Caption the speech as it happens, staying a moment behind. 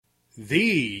the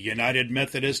United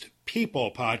Methodist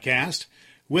People Podcast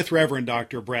with Reverend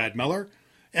Dr. Brad Miller,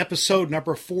 episode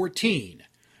number 14,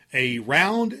 a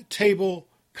roundtable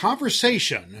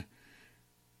conversation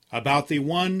about the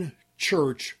one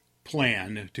church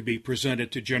plan to be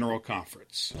presented to General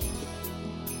Conference.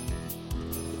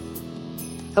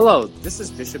 Hello, this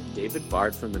is Bishop David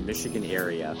Bard from the Michigan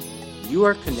area. You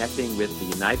are connecting with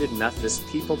the United Methodist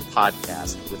People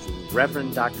Podcast with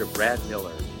Reverend Dr. Brad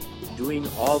Miller, doing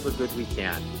all the good we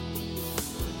can.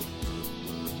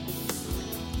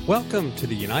 Welcome to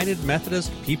the United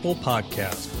Methodist People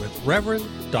Podcast with Reverend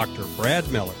Dr. Brad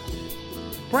Miller.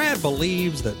 Brad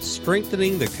believes that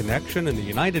strengthening the connection in the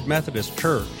United Methodist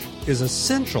Church is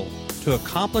essential to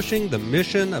accomplishing the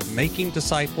mission of making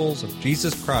disciples of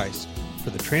Jesus Christ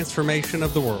for the transformation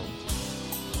of the world.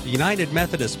 The United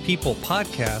Methodist People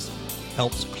Podcast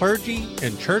helps clergy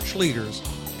and church leaders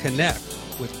connect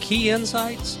with key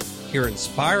insights, hear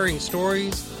inspiring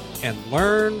stories, and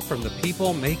learn from the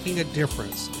people making a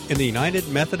difference in the United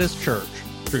Methodist Church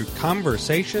through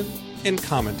conversation and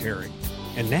commentary.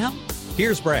 And now,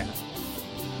 here's Brad.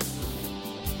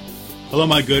 Hello,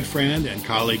 my good friend and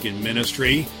colleague in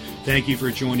ministry. Thank you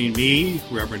for joining me,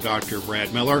 Reverend Dr.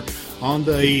 Brad Miller, on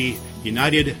the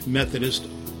United Methodist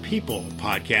People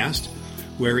Podcast,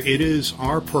 where it is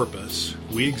our purpose,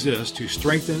 we exist to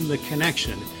strengthen the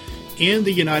connection in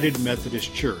the United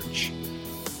Methodist Church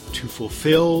to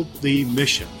fulfill the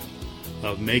mission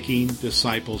of making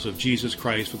disciples of Jesus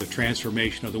Christ for the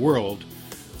transformation of the world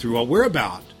through what we're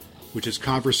about, which is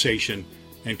conversation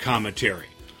and commentary.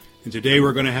 And today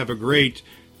we're going to have a great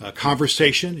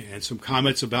conversation and some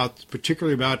comments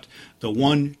particularly about the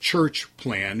One Church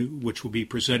plan, which will be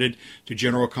presented to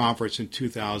General Conference in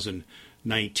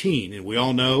 2019. And we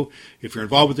all know, if you're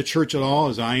involved with the church at all,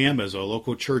 as I am, as a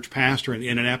local church pastor in the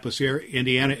Indianapolis,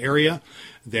 Indiana area,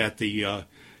 that the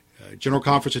General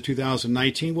Conference of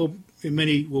 2019 will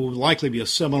likely be a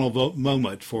seminal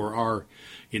moment for our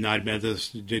United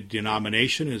Methodist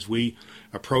denomination as we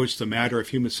approach the matter of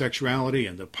human sexuality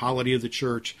and the polity of the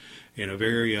church in a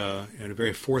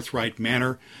very forthright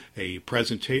manner. A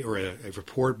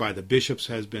report by the bishops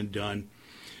has been done,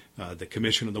 the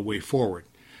Commission on the Way Forward.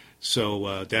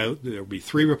 So there will be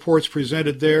 3 reports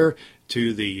presented there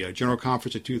to the General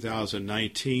Conference of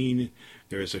 2019.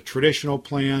 There is a traditional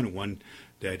plan, one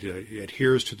that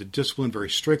adheres to the discipline very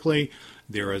strictly.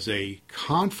 There is a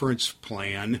conference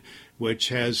plan which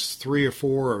has 3 or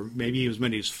 4 or maybe as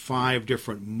many as 5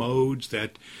 different modes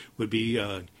that would be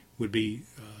a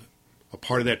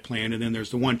part of that plan. And then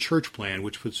there's the One Church plan,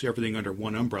 which puts everything under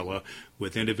one umbrella,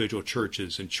 with individual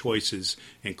churches and choices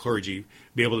and clergy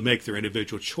be able to make their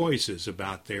individual choices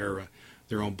about their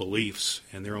own beliefs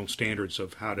and their own standards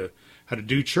of how to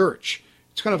do church.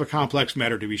 It's kind of a complex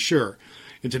matter, to be sure.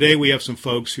 And today we have some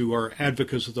folks who are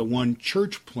advocates of the One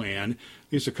Church plan.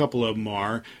 At least a couple of them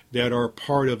are, that are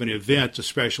part of an event, a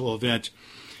special event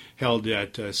held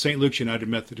at St. Luke's United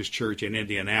Methodist Church in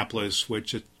Indianapolis,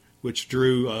 which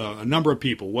drew a number of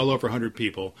people, well over 100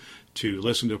 people, to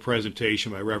listen to a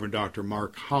presentation by Reverend Dr.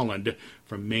 Mark Holland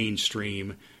from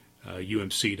mainstream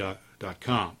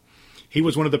UMC.com. He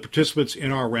was one of the participants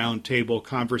in our roundtable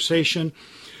conversation,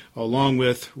 along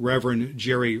with Reverend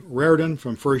Jerry Rairdon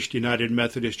from First United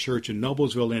Methodist Church in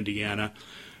Noblesville, Indiana,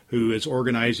 who is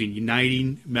organizing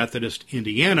Uniting Methodist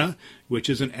Indiana, which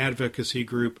is an advocacy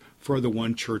group for the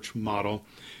One Church model,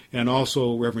 and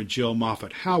also Reverend Jill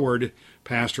Moffat Howard,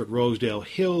 pastor at Rosedale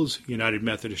Hills United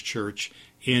Methodist Church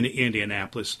in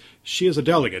Indianapolis. She is a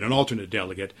delegate, an alternate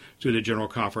delegate to the General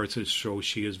Conference, and so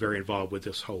she is very involved with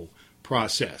this whole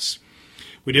process.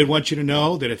 We did want you to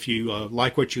know that if you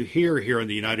like what you hear here on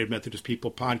the United Methodist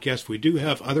People Podcast, we do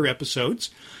have other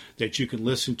episodes that you can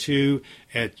listen to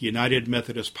at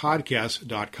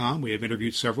UnitedMethodistPodcast.com. We have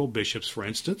interviewed several bishops, for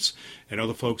instance, and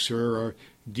other folks who are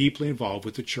deeply involved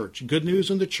with the church. Good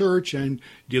news in the church and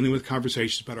dealing with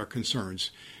conversations about our concerns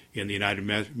in the United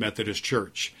Methodist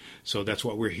Church. So that's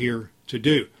what we're here to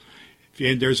do.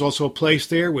 And there's also a place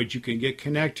there where you can get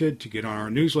connected to get on our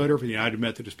newsletter for the United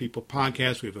Methodist People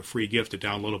Podcast. We have a free gift, a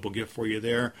downloadable gift for you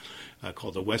there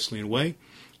called the Wesleyan Way,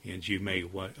 and you may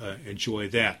enjoy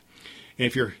that. And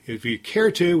if you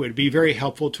care to, it would be very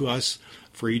helpful to us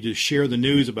for you to share the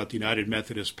news about the United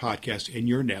Methodist Podcast in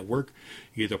your network,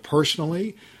 either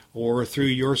personally or through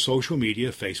your social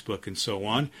media, Facebook and so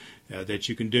on, that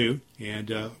you can do.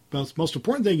 And most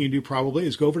important thing you can do probably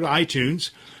is go over to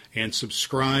iTunes and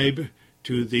subscribe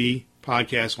to the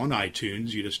podcast on iTunes.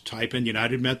 You just type in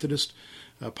United Methodist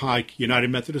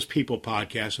People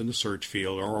Podcast in the search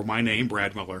field, or my name,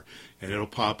 Brad Miller, and it'll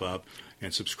pop up.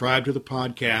 And subscribe to the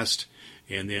podcast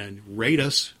and then rate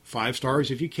us 5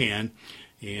 stars if you can,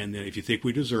 and then if you think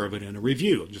we deserve it, and a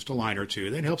review, just a line or two.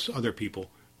 That helps other people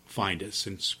find us,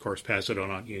 and of course pass it on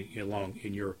along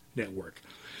in your network.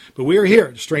 But we are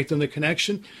here to strengthen the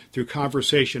connection through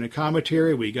conversation and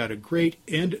commentary. We got a great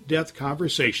in-depth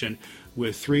conversation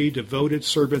with 3 devoted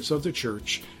servants of the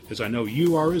church, as I know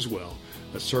you are as well,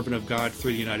 a servant of God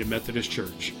through the United Methodist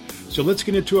Church. So let's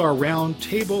get into our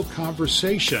roundtable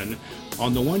conversation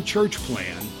on the One Church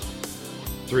plan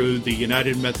through the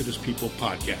United Methodist People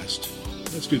Podcast.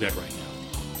 Let's do that right now.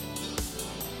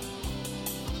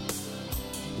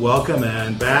 Welcome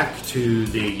and back to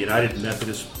the United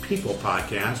Methodist People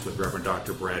Podcast with Reverend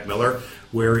Dr. Brad Miller,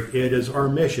 where it is our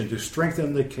mission to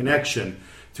strengthen the connection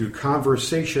through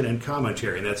conversation and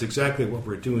commentary. And that's exactly what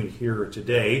we're doing here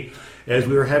today, as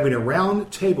we are having a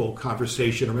round-table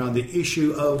conversation around the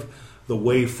issue of the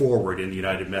way forward in the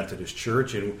United Methodist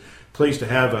Church. And pleased to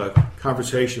have a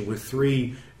conversation with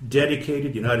 3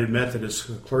 dedicated United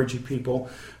Methodist clergy people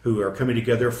who are coming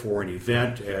together for an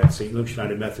event at St. Luke's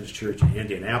United Methodist Church in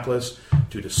Indianapolis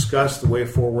to discuss the way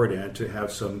forward and to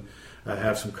have some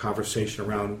conversation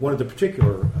around one of the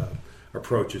particular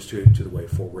approaches to the way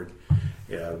forward,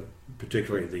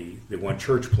 particularly the One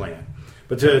Church plan.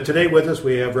 But today with us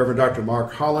we have Reverend Dr.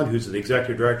 Mark Holland, who's the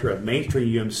Executive Director of Main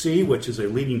Street UMC, which is a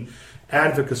leading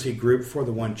advocacy group for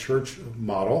the One Church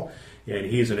model. And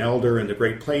he's an elder in the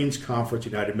Great Plains Conference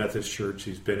United Methodist Church.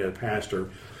 He's been a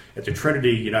pastor at the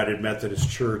Trinity United Methodist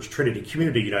Church, Trinity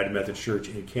Community United Methodist Church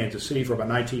in Kansas City for about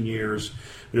 19 years.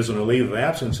 But is on a leave of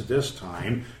absence at this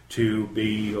time to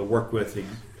work with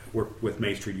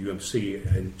Main Street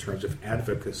UMC in terms of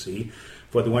advocacy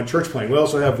for the One Church plan. We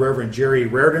also have Reverend Jerry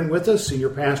Rairdon with us, senior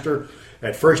pastor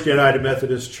at First United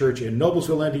Methodist Church in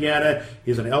Noblesville, Indiana.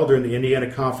 He's an elder in the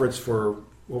Indiana Conference for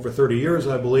over 30 years,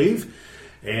 I believe.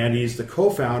 And he's the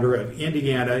co-founder of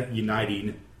Indiana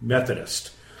Uniting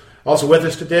Methodist. Also with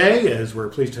us today is we're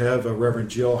pleased to have Reverend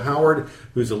Jill Howard,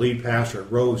 who's the lead pastor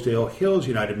at Rosedale Hills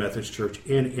United Methodist Church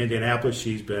in Indianapolis.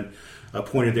 She's been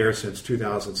appointed there since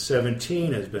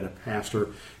 2017, has been a pastor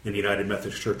in the United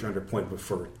Methodist Church under appointment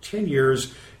for 10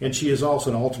 years, and she is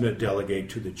also an alternate delegate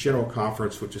to the General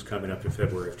Conference, which is coming up in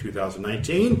February of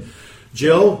 2019.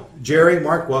 Jill, Jerry,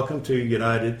 Mark, welcome to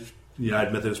United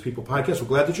Methodist People Podcast. We're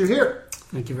glad that you're here.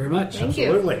 Thank you very much.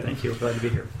 Absolutely. Thank you. Glad to be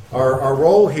here. Our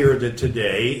role here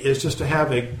today is just to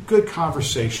have a good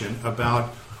conversation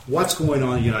about what's going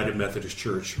on in the United Methodist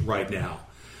Church right now,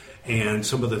 and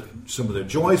some of the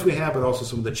joys we have, but also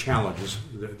some of the challenges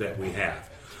that we have.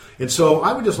 And so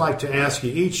I would just like to ask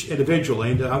you each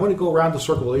individually, and I want to go around the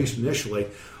circle at least initially,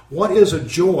 what is a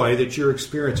joy that you're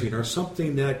experiencing or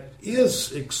something that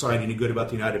is exciting and good about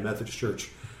the United Methodist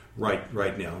Church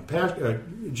right now?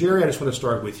 Jerry, I just want to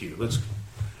start with you. Let's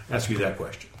ask you that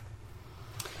question.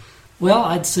 Well,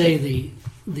 I'd say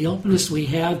the openness we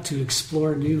have to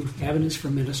explore new avenues for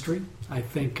ministry. I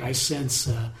think I sense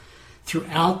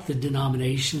throughout the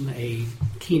denomination a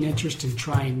keen interest in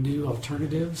trying new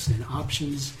alternatives and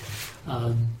options.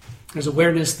 There's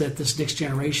awareness that this next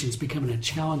generation is becoming a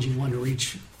challenging one to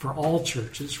reach for all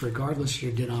churches, regardless of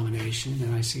your denomination,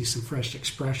 and I see some fresh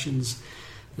expressions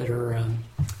that are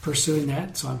pursuing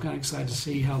that, so I'm kind of excited to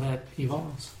see how that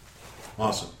evolves.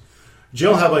 Awesome.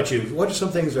 Jill, how about you? What are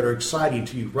some things that are exciting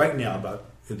to you right now about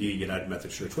the United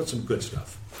Methodist Church? What's some good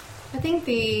stuff? I think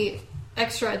the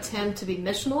extra attempt to be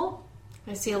missional.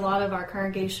 I see a lot of our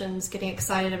congregations getting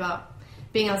excited about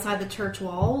being outside the church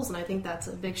walls, and I think that's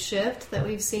a big shift that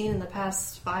we've seen in the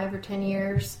past 5 or 10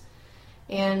 years.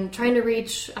 And trying to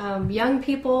reach young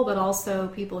people, but also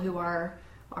people who are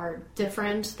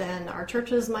different than our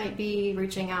churches might be,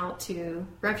 reaching out to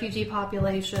refugee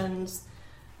populations,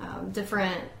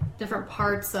 different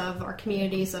parts of our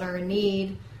communities that are in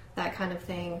need, that kind of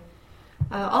thing.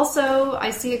 Also,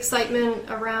 I see excitement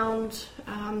around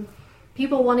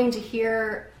people wanting to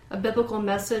hear a biblical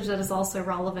message that is also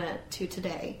relevant to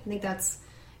today. I think that's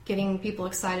getting people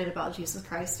excited about Jesus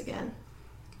Christ again.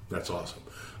 That's awesome.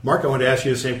 Mark, I want to ask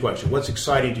you the same question. What's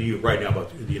exciting to you right now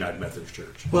about the United Methodist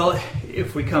Church? Well,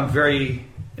 if we come very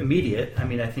immediate,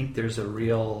 I think there's a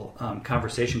real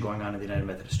conversation going on in the United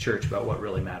Methodist Church about what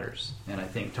really matters. And I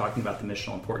think talking about the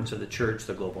missional importance of the church,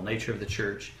 the global nature of the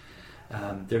church,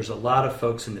 there's a lot of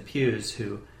folks in the pews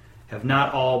who have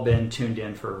not all been tuned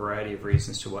in for a variety of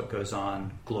reasons to what goes on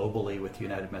globally with the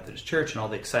United Methodist Church and all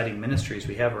the exciting ministries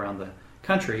we have around the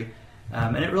country.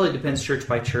 And it really depends church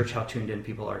by church how tuned in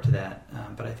people are to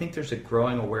that. But I think there's a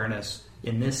growing awareness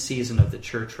in this season of the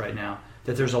church right now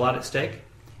that there's a lot at stake,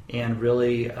 and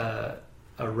really a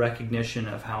recognition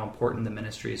of how important the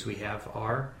ministries we have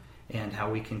are, and how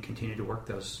we can continue to work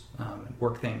those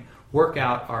work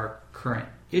out our current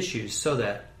issues so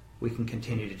that we can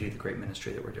continue to do the great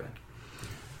ministry that we're doing.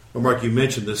 Well, Mark, you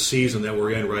mentioned the season that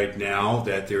we're in right now,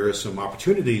 that there are some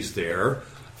opportunities there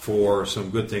for some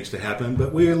good things to happen,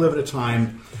 but we live at a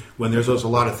time when there's a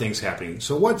lot of things happening.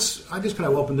 So I just kind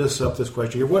of open this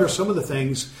question here. What are some of the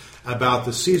things about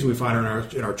the season we find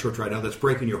in our church right now that's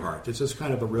breaking your heart? It's just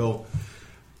kind of a real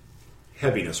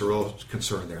heaviness, a real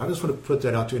concern there. I just want to put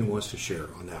that out to anyone who wants to share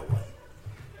on that one.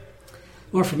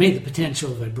 Well, for me, the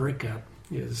potential of a breakup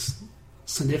is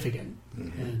significant.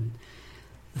 Mm-hmm. And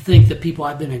I think that people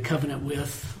I've been in covenant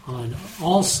with on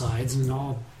all sides and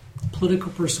all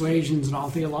political persuasions and all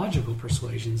theological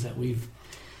persuasions, that we've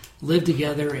lived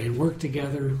together and worked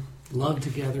together, loved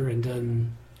together, and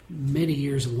done many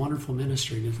years of wonderful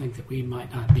ministry. And to think that we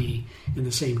might not be in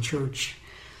the same church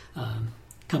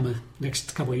come the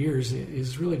next couple of years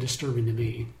is really disturbing to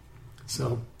me.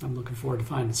 So I'm looking forward to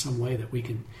finding some way that we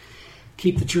can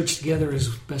keep the church together as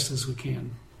best as we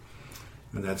can.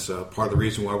 And that's part of the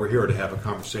reason why we're here, to have a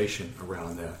conversation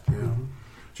around that. Yeah. Mm-hmm.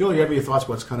 Jill, you have any thoughts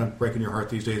what's kind of breaking your heart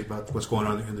these days about what's going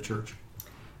on in the church?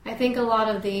 I think a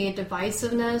lot of the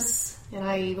divisiveness, and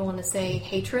I even want to say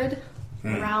hatred,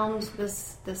 around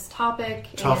this topic.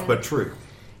 Tough but true.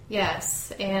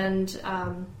 Yes, and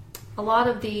a lot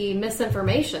of the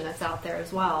misinformation that's out there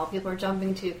as well. People are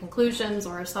jumping to conclusions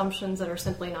or assumptions that are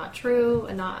simply not true,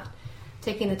 and not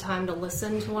taking the time to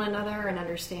listen to one another and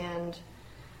understand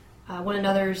one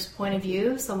another's point of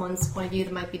view, someone's point of view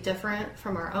that might be different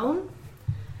from our own.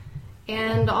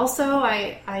 And also,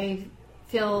 I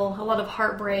feel a lot of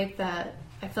heartbreak that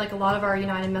I feel like a lot of our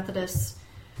United Methodist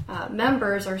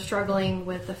members are struggling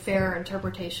with a fair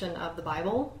interpretation of the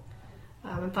Bible.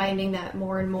 I'm finding that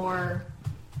more and more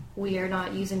we are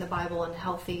not using the Bible in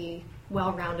healthy,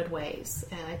 well-rounded ways.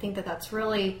 And I think that that's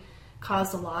really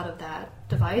caused a lot of that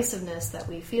divisiveness that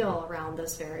we feel around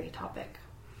this very topic.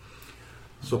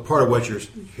 So part of what you're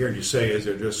hearing you say is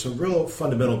there's some real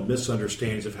fundamental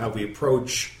misunderstandings of how we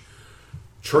approach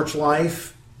church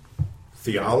life,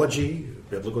 theology,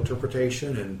 biblical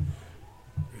interpretation,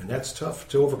 and that's tough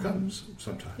to overcome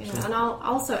sometimes. Yeah, and I'll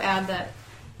also add that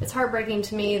it's heartbreaking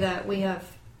to me that we have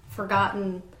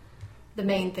forgotten the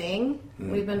main thing.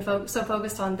 Mm-hmm. We've been so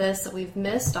focused on this that we've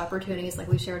missed opportunities, like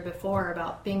we shared before,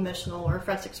 about being missional or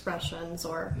fresh expressions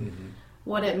or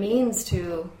what it means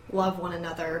to love one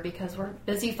another, because we're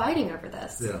busy fighting over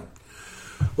this. Yeah.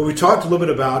 Well, we talked a little bit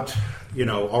about,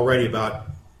 already about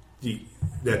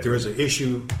that there is an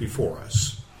issue before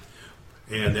us,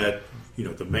 and that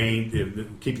keeping the main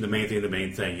thing the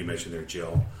main thing you mentioned there,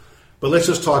 Jill. But let's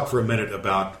just talk for a minute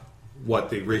about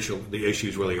what the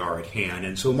issues really are at hand.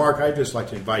 And so, Mark, I'd just like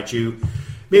to invite you,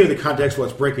 maybe in the context of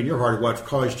what's breaking your heart, what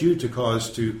caused you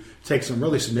to take some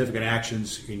really significant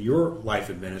actions in your life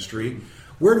and ministry.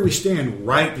 Where do we stand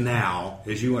right now,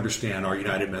 as you understand our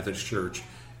United Methodist Church,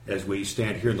 as we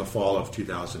stand here in the fall of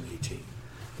 2018?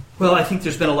 Well, I think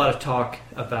there's been a lot of talk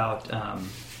about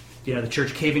the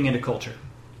church caving into culture.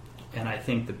 And I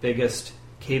think the biggest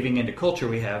caving into culture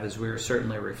we have is we're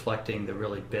certainly reflecting the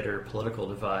really bitter political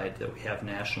divide that we have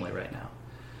nationally right now.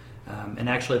 And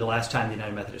actually, the last time the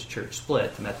United Methodist Church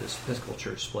split, the Methodist Episcopal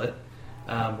Church split,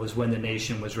 was when the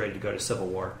nation was ready to go to civil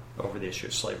war over the issue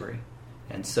of slavery.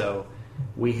 And so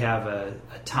we have a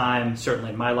time, certainly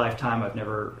in my lifetime, I've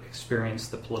never experienced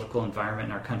the political environment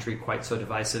in our country quite so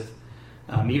divisive.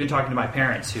 Even talking to my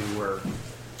parents, who were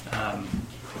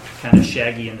kind of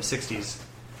shaggy in the 60s,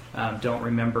 don't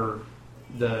remember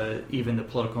even the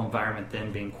political environment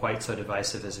then being quite so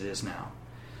divisive as it is now.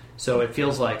 So it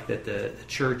feels like that the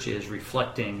church is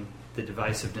reflecting the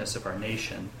divisiveness of our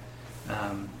nation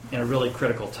in a really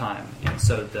critical time. And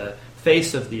so the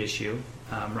face of the issue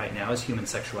right now is human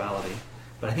sexuality,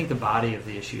 but I think the body of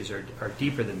the issues are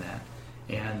deeper than that.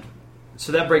 And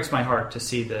so that breaks my heart to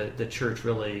see the church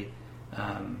really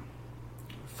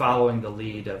following the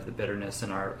lead of the bitterness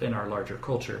in our larger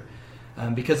culture.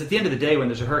 Because at the end of the day, when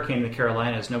there's a hurricane in the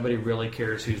Carolinas, nobody really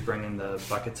cares who's bringing the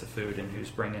buckets of food and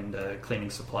who's bringing the cleaning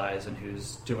supplies and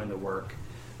who's doing the work.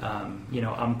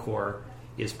 UMCOR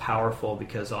is powerful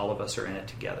because all of us are in it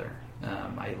together.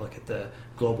 I look at the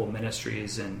global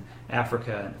ministries in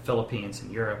Africa and the Philippines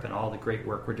and Europe and all the great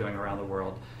work we're doing around the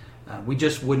world. We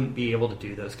just wouldn't be able to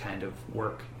do those kind of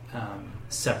work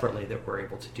separately that we're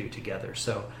able to do together.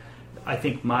 So I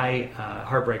think my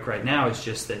heartbreak right now is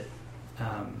just that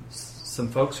some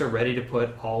folks are ready to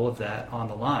put all of that on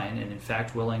the line, and in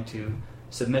fact willing to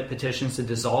submit petitions to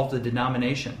dissolve the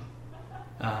denomination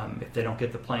if they don't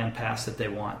get the plan passed that they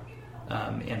want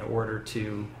in order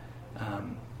to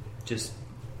just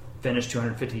finish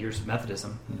 250 years of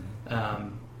Methodism.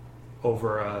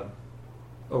 over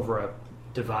a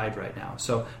divide right now.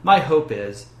 So my hope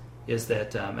is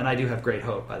that, and I do have great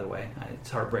hope, by the way. It's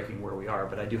heartbreaking where we are,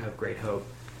 but I do have great hope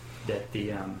that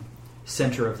the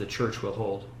center of the church will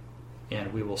hold,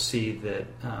 and we will see that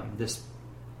this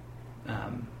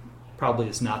probably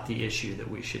is not the issue that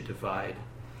we should divide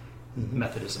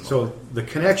Methodism So over. the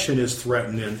connection is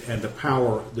threatened, and the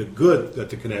power, the good that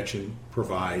the connection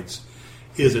provides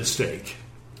is at stake.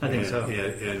 I think so.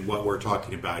 And what we're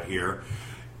talking about here,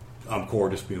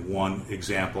 UMCOR just being one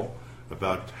example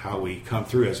about how we come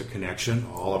through as a connection,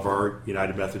 all of our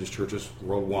United Methodist churches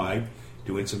worldwide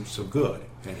doing some good,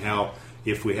 and how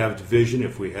if we have division,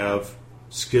 if we have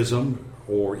schism,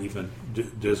 or even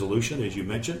dissolution, as you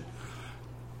mentioned,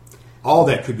 all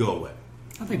that could go away.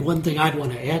 I think one thing I'd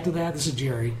want to add to that, this is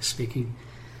Jerry speaking,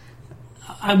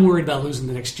 I'm worried about losing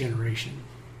the next generation,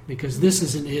 because this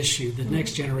is an issue the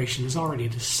next generation has already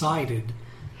decided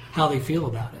how they feel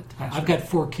about it. I've got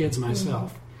 4 kids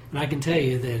myself, and I can tell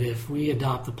you that if we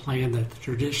adopt the plan that the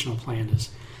traditional plan is,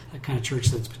 the kind of church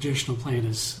that the traditional plan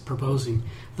is proposing,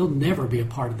 they'll never be a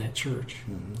part of that church.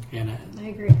 And I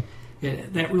agree.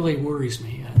 that really worries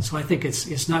me. So I think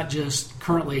it's not just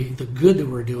currently the good that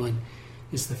we're doing,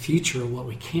 it's the future of what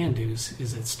we can do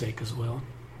is at stake as well.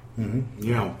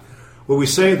 Yeah. Well, we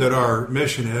say that our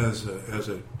mission as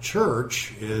a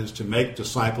church is to make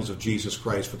disciples of Jesus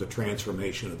Christ for the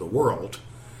transformation of the world.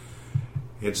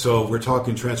 And so we're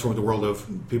talking transform the world of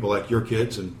people like your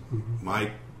kids and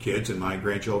my kids and my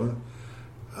grandchildren.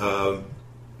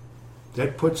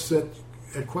 That puts that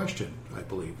at question, I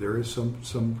believe. There is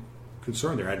some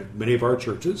concern there. Many of our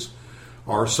churches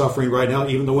are suffering right now,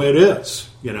 even the way it is,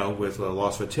 with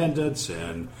loss of attendance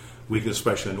and weakness,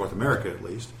 especially in North America at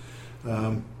least.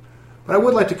 But I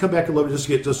would like to come back a little bit, just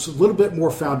to get just a little bit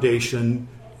more foundation.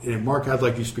 And Mark, I'd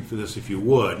like you to speak to this if you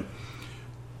would.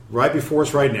 Right before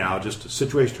us right now, just the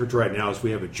situation church right now is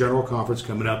we have a general conference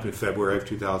coming up in February of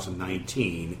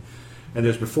 2019. And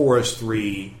there's before us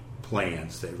 3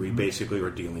 plans that we basically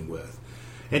are dealing with.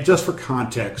 And just for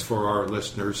context for our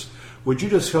listeners, would you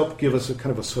just help give us a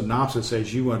kind of a synopsis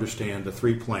as you understand the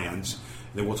 3 plans?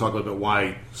 And then we'll talk a little bit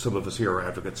why some of us here are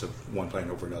advocates of one plan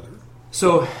over another.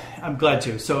 So I'm glad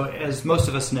to. So as most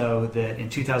of us know, that in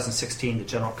 2016, the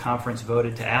General Conference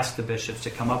voted to ask the bishops to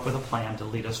come up with a plan to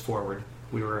lead us forward.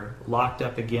 We were locked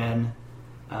up again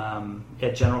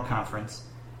at General Conference,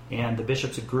 and the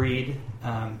bishops agreed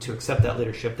to accept that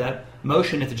leadership. That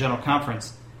motion at the General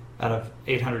Conference, out of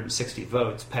 860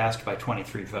 votes, passed by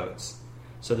 23 votes.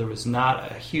 So there was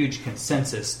not a huge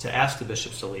consensus to ask the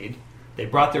bishops to lead. They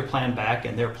brought their plan back,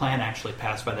 and their plan actually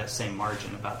passed by that same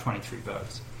margin, about 23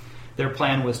 votes. Their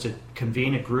plan was to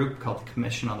convene a group called the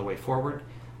Commission on the Way Forward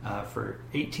for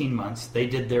 18 months. They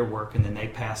did their work, and then they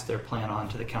passed their plan on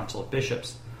to the Council of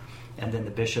Bishops. And then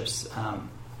the bishops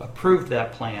approved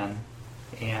that plan,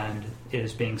 and it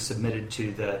is being submitted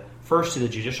to the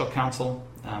Judicial Council,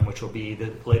 which will be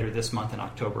later this month in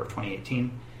October of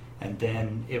 2018, and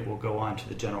then it will go on to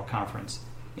the General Conference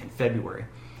in February.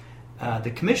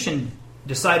 The Commission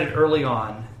decided early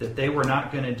on that they were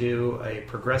not going to do a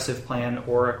progressive plan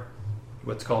or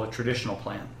what's called a traditional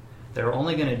plan. They were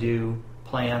only going to do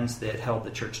plans that held the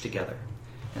church together.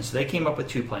 And so they came up with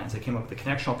 2 plans. They came up with the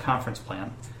Connectional Conference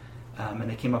Plan, and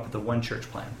they came up with the One Church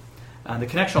Plan. The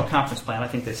Connectional Conference Plan, I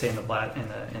think they say in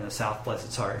the South, bless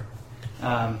its heart,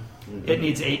 it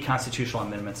needs 8 constitutional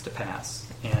amendments to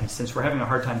pass. And since we're having a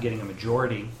hard time getting a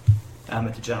majority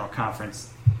at the General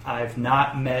Conference, I've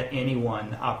not met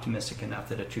anyone optimistic enough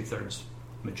that a 2/3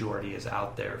 majority is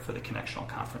out there for the Connectional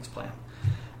Conference Plan.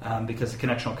 Because the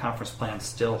Connectional Conference Plan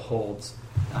still holds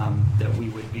that we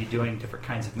would be doing different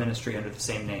kinds of ministry under the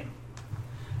same name.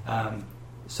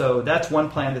 So that's one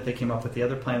plan that they came up with. The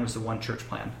other plan was the One Church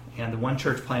Plan. And the One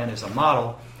Church Plan is a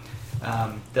model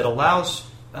that allows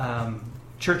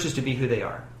churches to be who they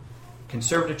are.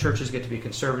 Conservative churches get to be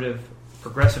conservative.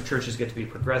 Progressive churches get to be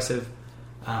progressive.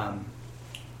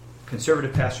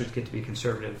 Conservative pastors get to be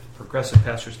conservative. Progressive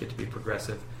pastors get to be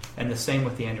progressive. And the same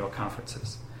with the annual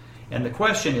conferences. And the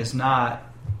question is not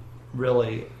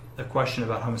really a question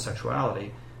about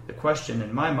homosexuality. The question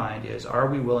in my mind is, are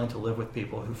we willing to live with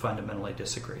people who fundamentally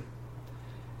disagree?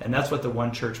 And that's what the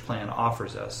One Church Plan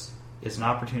offers us, is an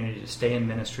opportunity to stay in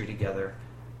ministry together,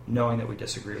 knowing that we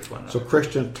disagree with one another. So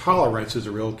Christian tolerance is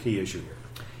a real key issue here.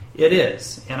 It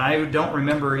is. And I don't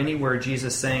remember anywhere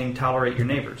Jesus saying, tolerate your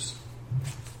neighbors.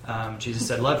 Jesus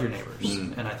said, love your neighbors.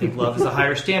 And I think love is a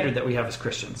higher standard that we have as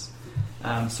Christians.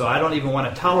 So I don't even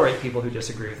want to tolerate people who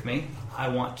disagree with me. I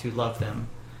want to love them,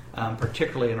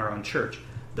 particularly in our own church.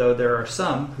 Though there are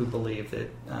some who believe that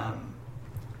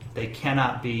they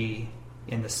cannot be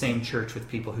in the same church with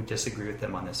people who disagree with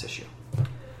them on this issue.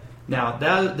 Now,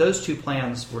 those two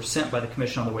plans were sent by the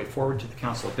Commission on the Way Forward to the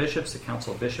Council of Bishops. The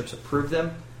Council of Bishops approved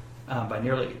them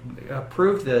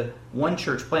approved the one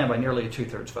church plan by nearly a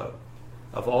 2/3 vote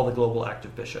of all the global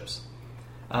active bishops.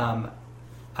 A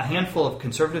handful of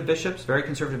conservative bishops, very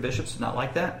conservative bishops, did not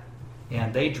like that,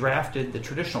 and they drafted the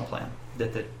traditional plan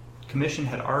that the Commission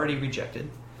had already rejected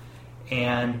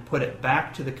and put it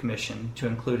back to the Commission to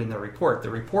include in their report. The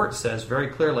report says very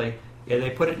clearly, they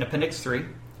put it in Appendix 3,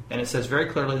 and it says very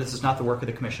clearly this is not the work of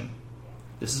the Commission.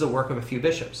 This is the work of a few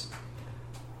bishops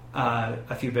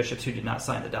who did not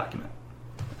sign the document.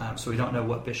 So we don't know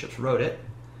what bishops wrote it,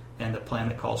 and the plan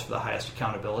that calls for the highest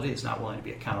accountability is not willing to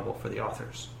be accountable for the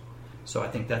authors. So I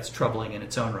think that's troubling in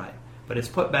its own right. But it's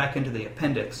put back into the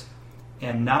appendix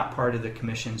and not part of the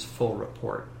Commission's full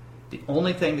report. The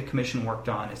only thing the Commission worked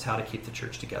on is how to keep the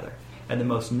church together. And the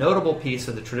most notable piece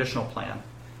of the traditional plan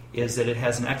is that it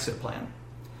has an exit plan.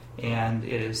 And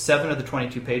it is 7 of the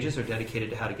 22 pages are dedicated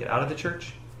to how to get out of the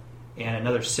church, and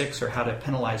another 6 are how to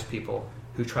penalize people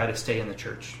who try to stay in the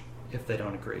church if they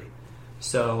don't agree.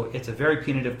 So it's a very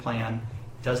punitive plan.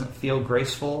 It doesn't feel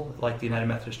graceful like the United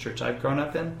Methodist Church I've grown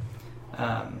up in.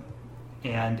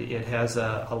 And it has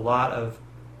a lot of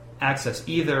access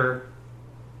either,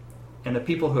 and the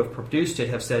people who have produced it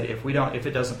have said if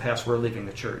it doesn't pass, we're leaving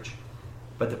the church.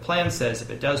 But the plan says if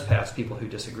it does pass, people who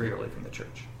disagree are leaving the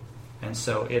church. And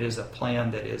so it is a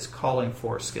plan that is calling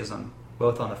for schism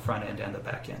both on the front end and the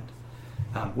back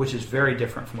end, which is very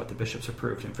different from what the bishops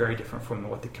approved and very different from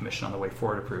what the Commission on the Way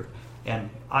Forward approved, and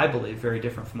I believe very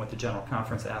different from what the General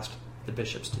Conference asked the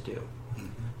bishops to do. Mm-hmm.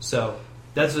 So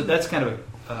that's kind of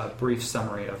a brief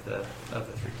summary of the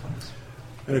 3 plans.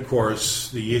 And of course,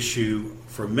 the issue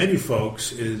for many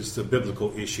folks is the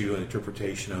biblical issue and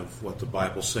interpretation of what the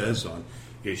Bible says on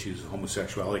issues of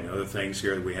homosexuality and other things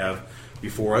here that we have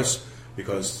before us,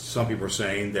 because some people are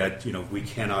saying that we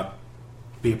cannot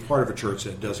be a part of a church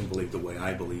that doesn't believe the way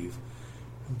I believe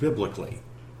biblically.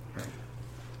 Right.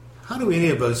 How do any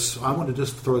of us, I want to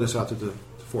just throw this out to the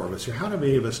 4 of us here, how do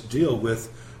any of us deal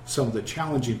with some of the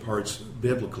challenging parts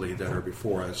biblically that are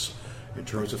before us in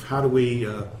terms of how do we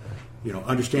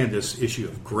understand this issue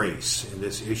of grace and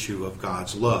this issue of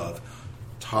God's love,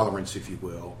 tolerance, if you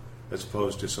will, as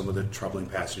opposed to some of the troubling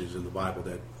passages in the Bible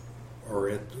that are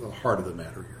at the heart of the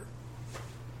matter here?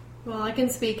 Well, I can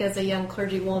speak as a young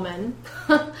clergy woman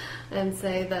and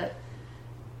say that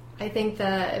I think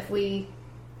that if we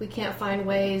can't find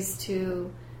ways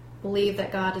to believe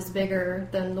that God is bigger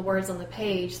than the words on the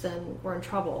page, then we're in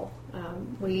trouble.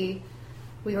 We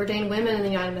ordain women in the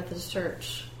United Methodist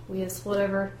Church. We have split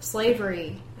over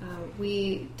slavery.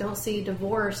 We don't see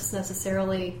divorce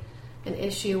necessarily an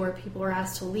issue where people are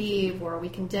asked to leave, or we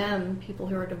condemn people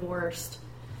who are divorced.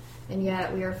 And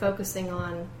yet we are focusing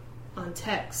on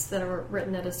texts that are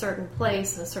written at a certain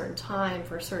place and a certain time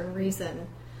for a certain reason.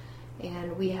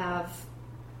 And we have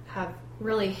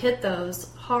really hit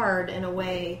those hard in a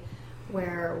way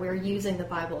where we're using the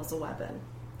Bible as a weapon.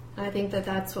 And I think that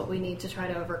that's what we need to try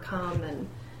to overcome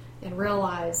and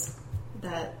realize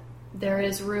that there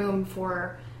is room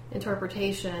for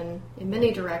interpretation in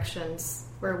many directions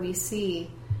where we see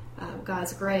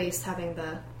God's grace having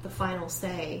the final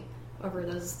say over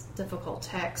those difficult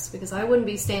texts. Because I wouldn't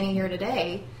be standing here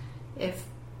today if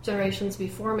generations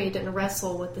before me didn't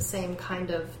wrestle with the same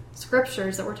kind of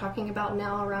scriptures that we're talking about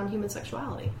now around human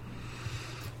sexuality.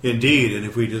 Indeed, and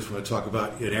if we just want to talk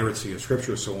about inerrancy of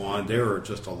Scripture and so on, there are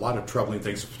just a lot of troubling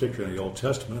things, particularly in the Old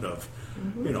Testament, of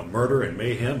murder and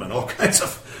mayhem and all kinds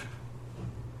of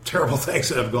terrible things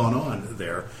that have gone on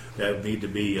there that need to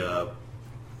be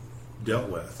dealt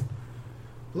with.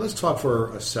 Let's talk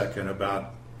for a second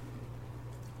about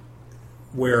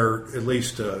where at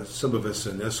least some of us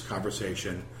in this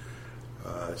conversation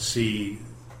see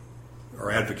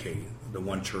or advocate the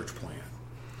one church plan.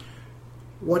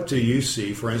 What do you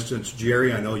see? For instance,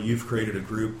 Jerry, I know you've created a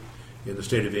group in the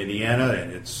state of Indiana,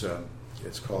 and it's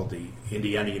called the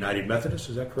Indiana United Methodist.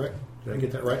 Is that correct? Did I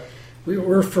get that right? We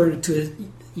refer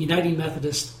to Uniting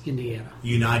Methodist Indiana.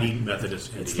 Uniting Methodist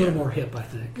Indiana. It's a little more hip, I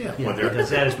think. Yeah, well,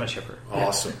 that is much hipper.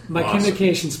 Awesome. My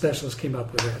communication specialist came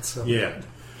up with that. So yeah.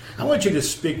 I want you to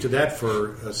speak to that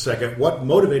for a second. What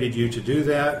motivated you to do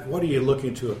that? What are you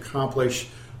looking to accomplish?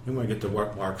 We want to get to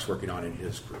what Mark's working on in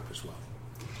his group as well.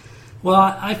 Well,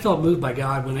 I felt moved by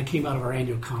God when I came out of our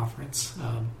annual conference.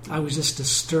 I was just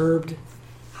disturbed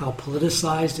how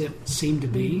politicized it seemed to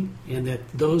be, and that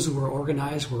those who were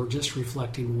organized were just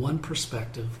reflecting one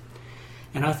perspective.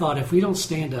 And I thought, if we don't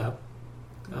stand up,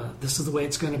 this is the way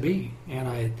it's going to be. And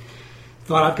I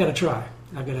thought, I've got to try.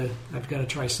 I've got to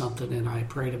try something. And I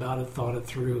prayed about it, thought it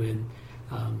through, and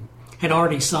had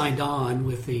already signed on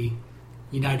with the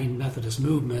Uniting Methodist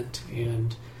movement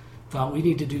and thought we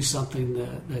need to do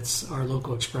something that's our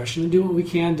local expression and do what we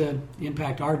can to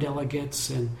impact our delegates.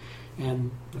 And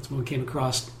that's when we came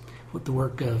across with the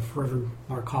work of Reverend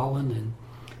Mark Holland and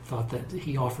thought that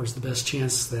he offers the best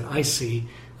chance that I see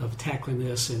of tackling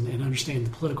this and understanding the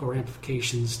political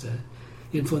ramifications to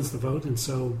influence the vote. And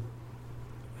so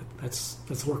that's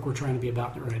the work we're trying to be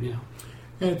about right now.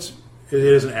 And it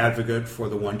is an advocate for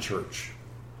the one church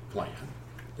plan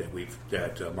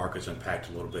that Mark has unpacked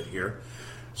a little bit here.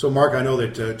 So Mark, I know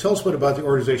that, tell us a bit about the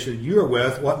organization you're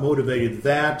with, what motivated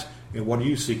that, and what are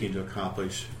you seeking to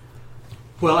accomplish?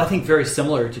 Well, I think very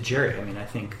similar to Jerry. I mean, I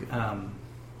think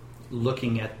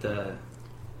looking at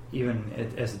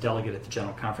even as a delegate at the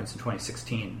General Conference in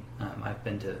 2016, I've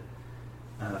been to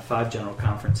 5 General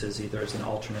Conferences, either as an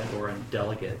alternate or a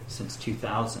delegate since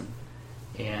 2000,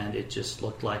 and it just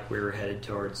looked like we were headed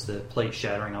towards the plate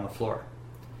shattering on the floor.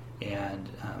 And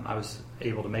I was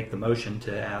able to make the motion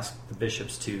to ask the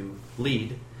bishops to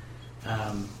lead,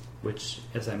 which,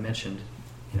 as I mentioned,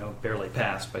 barely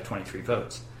passed by 23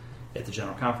 votes at the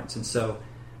General Conference. And so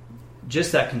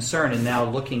just that concern, and now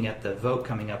looking at the vote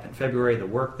coming up in February, the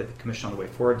work that the Commission on the Way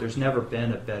Forward, there's never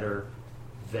been a better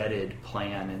vetted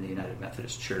plan in the United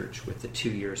Methodist Church with the 2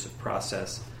 years of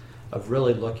process of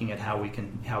really looking at how we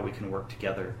can work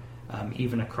together,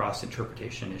 even across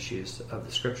interpretation issues of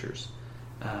the Scriptures.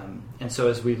 And so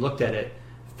as we looked at it,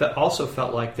 also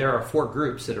felt like there are 4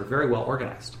 groups that are very well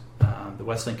organized. The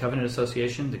Wesleyan Covenant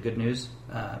Association, the Good News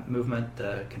Movement,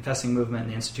 the Confessing Movement,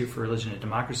 and the Institute for Religion and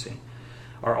Democracy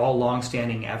are all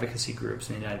long-standing advocacy groups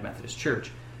in the United Methodist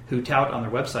Church who tout on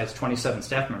their websites 27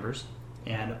 staff members,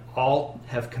 and all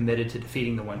have committed to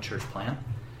defeating the one church plan.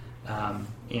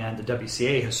 And the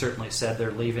WCA has certainly said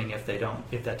they're leaving if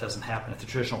that doesn't happen, if the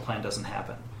traditional plan doesn't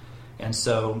happen. And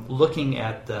so looking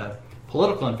at the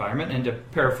political environment, and to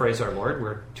paraphrase our Lord,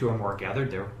 where 2 or more are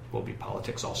gathered, there will be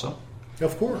politics also.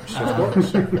 Of course.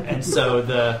 And so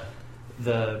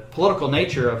the political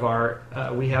nature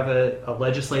of we have a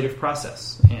legislative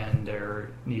process, and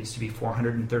there needs to be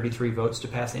 433 votes to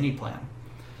pass any plan.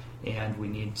 And we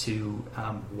need to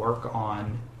work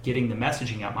on getting the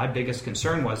messaging out. My biggest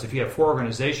concern was if you have 4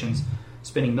 organizations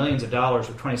spending millions of dollars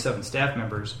with 27 staff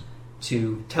members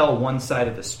to tell one side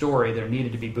of the story, there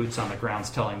needed to be boots on the ground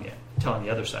telling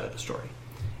the other side of the story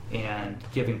and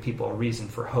giving people a reason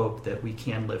for hope that we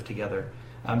can live together,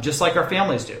 just like our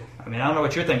families do. I mean, I don't know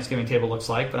what your Thanksgiving table looks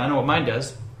like, but I know what mine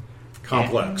does.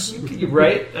 Complex.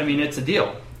 Right? I mean, it's a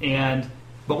deal.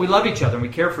 But we love each other and we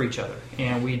care for each other,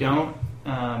 and we don't.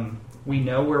 We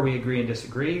know where we agree and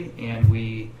disagree, and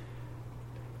we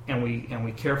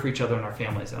care for each other and our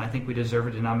families. And I think we deserve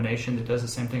a denomination that does the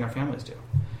same thing our families do.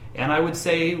 And I would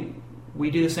say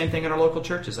we do the same thing in our local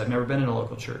churches. I've never been in a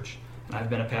local church, and I've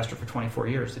been a pastor for 24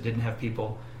 years that didn't have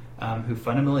people who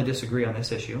fundamentally disagree on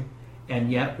this issue,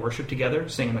 and yet worship together,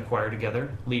 sing in the choir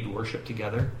together, lead worship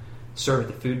together, serve at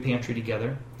the food pantry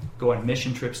together, go on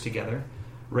mission trips together,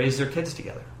 raise their kids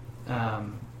together.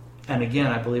 And again,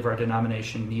 I believe our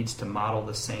denomination needs to model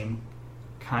the same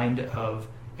kind of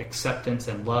acceptance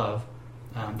and love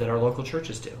that our local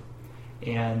churches do.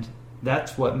 And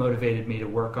that's what motivated me to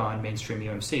work on Mainstream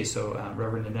UMC. So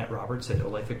Reverend Annette Roberts at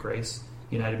Olathe Grace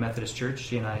United Methodist Church,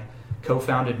 she and I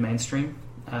co-founded Mainstream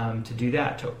to do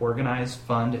that, to organize,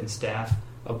 fund, and staff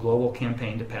a global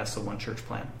campaign to pass the One Church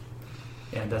plan.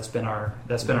 And that's been our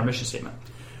mission statement.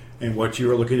 And what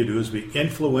you are looking to do is be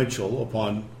influential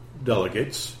upon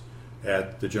delegates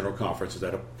at the General Conference. Is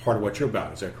that a part of what you're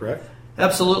about? Is that correct?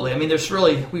 Absolutely. I mean,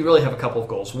 we really have a couple of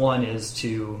goals. One is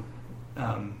to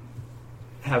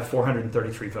have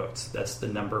 433 votes. That's the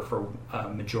number for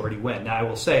majority win. Now, I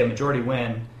will say a majority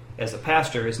win as a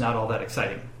pastor is not all that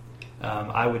exciting.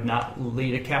 I would not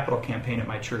lead a capital campaign at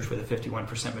my church with a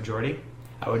 51% majority.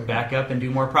 I would back up and do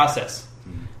more process.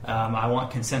 I want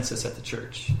consensus at the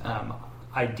church.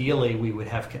 Ideally, we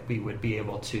would be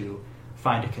able to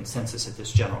find a consensus at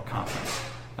this General Conference.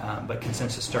 But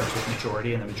consensus starts with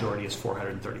majority, and the majority is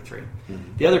 433.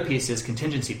 Mm-hmm. The other piece is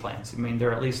contingency plans. I mean, there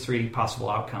are at least 3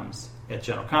 possible outcomes at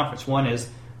General Conference. One is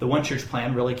the One Church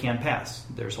plan really can pass.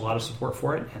 There's a lot of support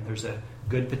for it, and there's a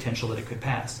good potential that it could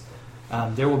pass.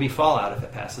 There will be fallout if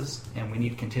it passes, and we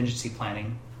need contingency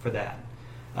planning for that.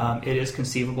 It is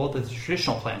conceivable that the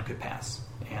traditional plan could pass,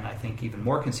 and I think even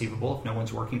more conceivable if no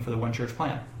one's working for the One Church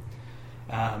plan.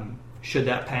 Should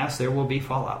that pass, there will be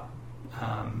fallout.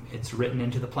 It's written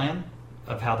into the plan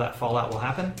of how that fallout will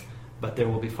happen, but there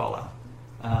will be fallout.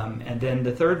 And then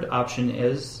the third option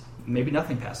is maybe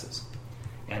nothing passes.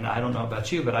 And I don't know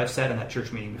about you, but I've sat in that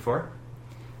church meeting before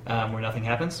where nothing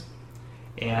happens.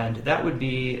 And that would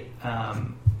be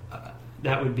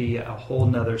a whole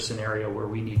nother scenario where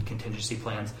we need contingency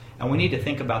plans. And we need to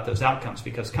think about those outcomes,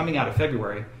 because coming out of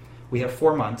February, we have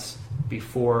 4 months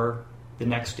before the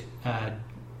next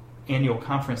annual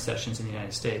conference sessions in the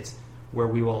United States, where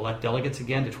we will elect delegates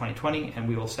again to 2020, and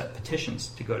we will set petitions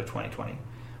to go to 2020.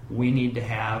 We need to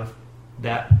have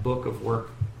that book of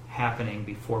work happening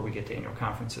before we get to annual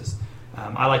conferences.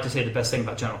 I like to say the best thing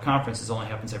about General Conference is it only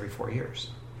happens every 4 years.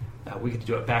 We get to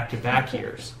do it back-to-back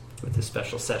years with this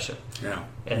special session. Yeah,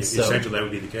 and essentially that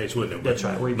would be the case, wouldn't it? That's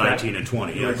right. We're 19 and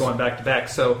 20, yes. We're going back-to-back.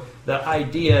 So the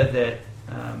idea that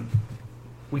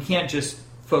we can't just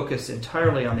focus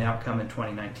entirely on the outcome in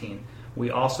 2019.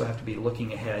 We also have to be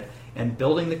looking ahead and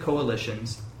building the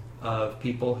coalitions of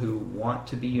people who want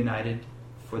to be united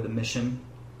for the mission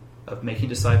of making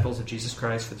disciples of Jesus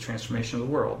Christ for the transformation of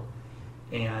the world,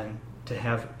 and to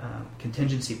have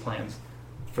contingency plans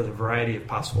for the variety of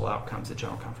possible outcomes at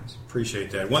General Conference.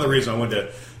 Appreciate that. One of the reasons I wanted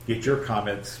to get your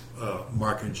comments,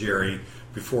 Mark and Jerry,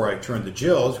 before I turn to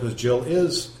Jill, is because Jill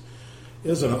is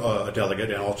a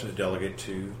delegate, an alternate delegate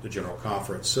to the General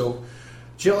Conference. So,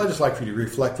 Jill, I'd just like for you to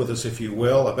reflect with us, if you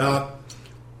will, about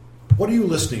what are you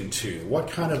listening to? What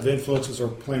kind of influences are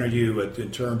playing on you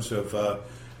in terms of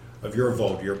your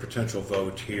vote, your potential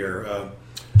vote here?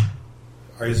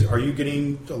 Are you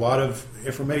getting a lot of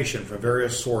information from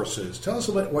various sources? Tell us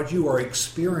about what you are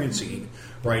experiencing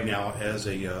right now as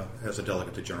a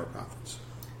delegate to General Conference.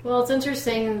 Well, it's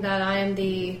interesting that I am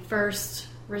the first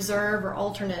reserve or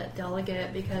alternate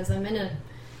delegate, because I'm in a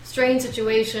strange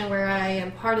situation where I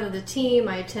am part of the team,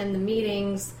 I attend the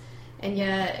meetings, and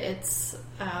yet it's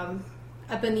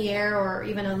up in the air or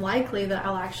even unlikely that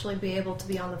I'll actually be able to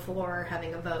be on the floor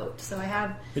having a vote. So I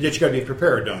have... But yet you got to be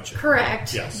prepared, don't you?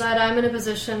 Correct. Yes. But I'm in a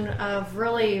position of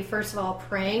really, first of all,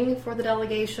 praying for the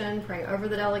delegation, praying over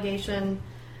the delegation,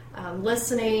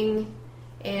 listening,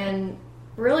 and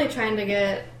really trying to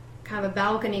get kind of a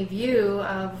balcony view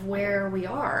of where we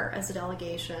are as a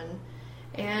delegation.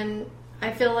 And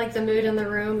I feel like the mood in the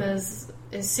room is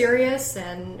serious,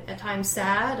 and at times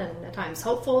sad, and at times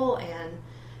hopeful, and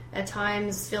at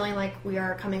times feeling like we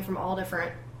are coming from all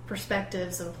different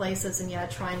perspectives and places, and yet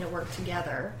trying to work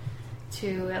together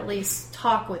to at least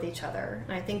talk with each other.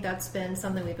 And I think that's been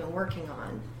something we've been working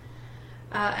on.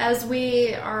 As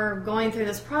we are going through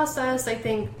this process, I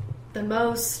think the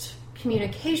most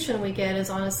communication we get is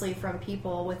honestly from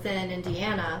people within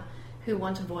Indiana who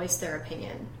want to voice their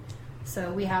opinion.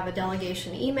 So we have a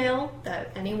delegation email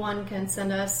that anyone can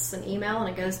send us an email, and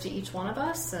it goes to each one of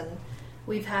us. And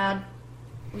we've had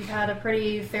a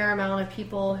pretty fair amount of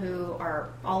people who are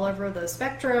all over the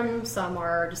spectrum. Some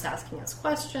are just asking us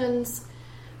questions,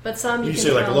 but some you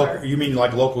say like you mean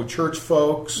like local church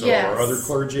folks, yes, or other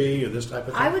clergy, or this type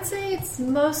of thing? I would say it's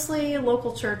mostly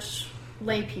local church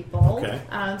lay people.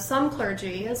 Okay. Some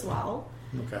clergy as well.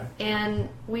 Okay. And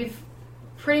we've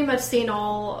pretty much seen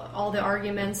all the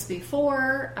arguments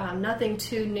before, nothing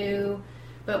too new,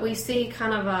 but we see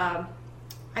kind of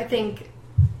I think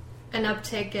an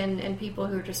uptick in people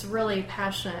who are just really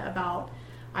passionate about,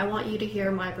 I want you to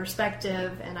hear my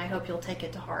perspective, and I hope you'll take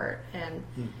it to heart.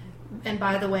 And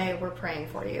by the way, we're praying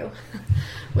for you,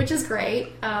 which is great.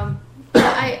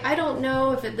 I don't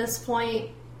know if at this point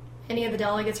any of the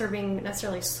delegates are being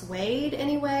necessarily swayed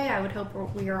anyway. I would hope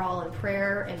we are all in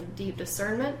prayer and deep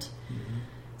discernment.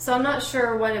 So I'm not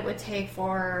sure what it would take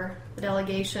for the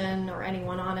delegation or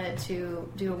anyone on it to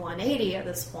do a 180 at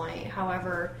this point.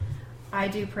 However, I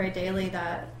do pray daily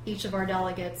that each of our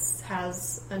delegates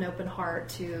has an open heart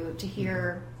to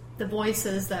hear the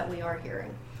voices that we are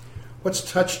hearing.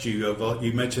 What's touched you?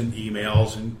 You mentioned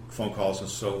emails and phone calls and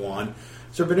so on.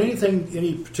 Has there been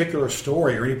any particular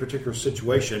story or any particular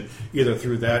situation, either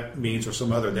through that means or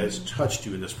some other, that has touched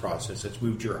you in this process, that's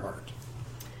moved your heart?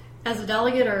 As a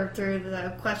delegate, or through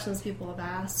the questions people have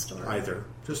asked? Or either.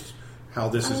 Just how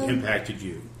this has impacted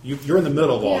you. You're in the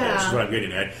middle of all this, is what I'm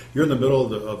getting at. You're in the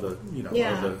middle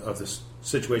of this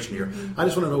situation here. I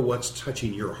just want to know what's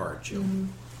touching your heart, Jill.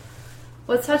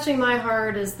 What's touching my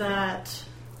heart is that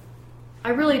I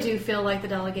really do feel like the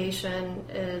delegation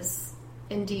is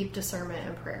in deep discernment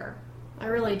and prayer. I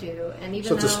really do. And even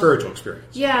so it's a spiritual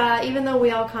experience. Yeah, even though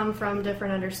we all come from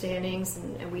different understandings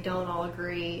and we don't all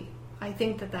agree, I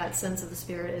think that sense of the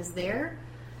Spirit is there.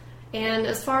 And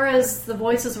as far as the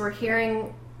voices we're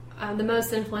hearing, the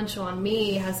most influential on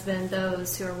me has been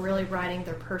those who are really writing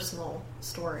their personal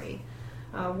story.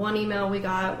 One email we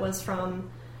got was from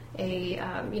a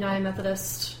United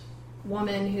Methodist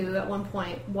woman who at one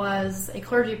point was a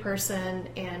clergy person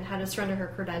and had to surrender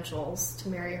her credentials to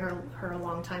marry her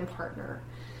longtime partner.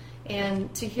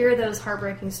 And to hear those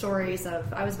heartbreaking stories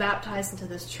of, I was baptized into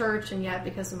this church, and yet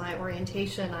because of my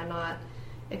orientation, I'm not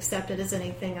accepted as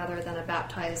anything other than a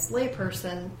baptized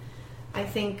layperson, I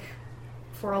think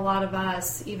for a lot of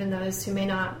us, even those who may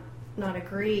not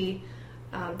agree,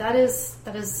 that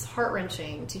is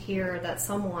heart-wrenching to hear that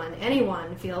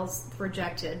anyone feels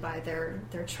rejected by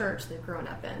their church they've grown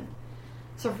up in.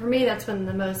 So for me, that's been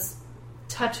the most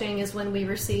touching, is when we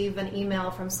receive an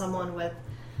email from someone with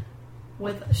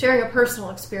sharing a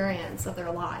personal experience of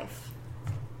their life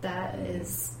that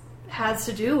has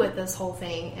to do with this whole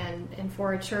thing, and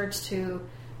for a church to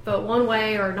vote one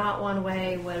way or not one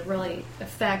way would really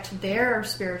affect their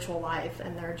spiritual life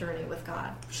and their journey with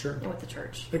God. Sure. And with the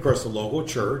church. Of course, the local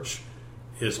church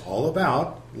is all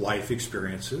about life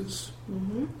experiences,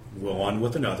 one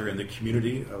with another in the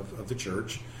community of the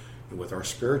church, with our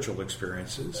spiritual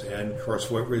experiences. And of course,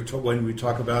 when we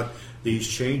talk about these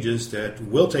changes that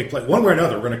will take place, one way or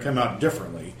another, we're going to come out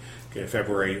differently,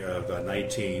 February of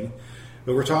 19.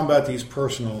 But we're talking about these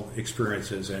personal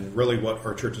experiences, and really what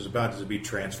our church is about is to be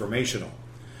transformational.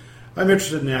 I'm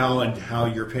interested now in how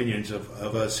your opinions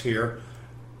of us here,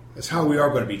 as how we are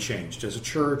going to be changed as a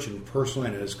church and personally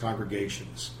and as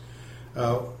congregations.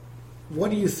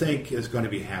 What do you think is going to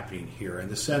be happening here in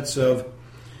the sense of,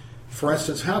 for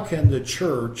instance, how can the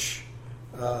church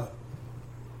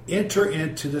enter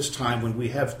into this time when we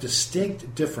have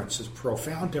distinct differences,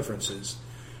 profound differences,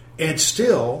 and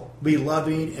still be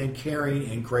loving and caring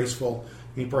and graceful,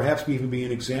 and perhaps even be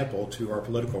an example to our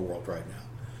political world right now?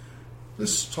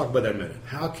 Let's talk about that a minute.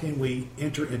 How can we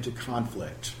enter into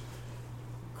conflict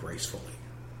gracefully?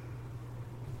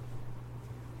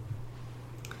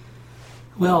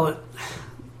 Well,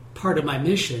 part of my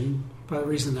mission, part of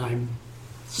the reason I'm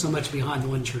so much behind the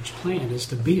One Church plan, is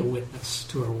to be a witness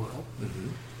to our world.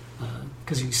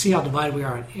 Because you see how divided we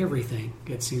are on everything,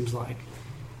 it seems like.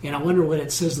 And I wonder what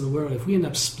it says to the world if we end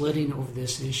up splitting over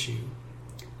this issue.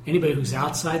 Anybody who's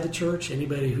outside the church,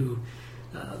 anybody who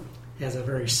has a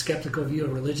very skeptical view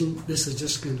of religion, this is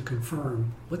just going to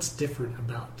confirm what's different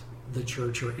about the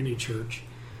church or any church,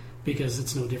 because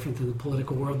it's no different than the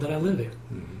political world that I live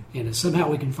in. And if somehow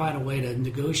we can find a way to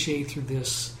negotiate through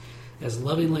this as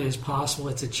lovingly as possible,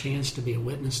 it's a chance to be a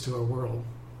witness to our world.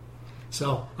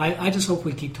 So I just hope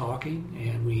we keep talking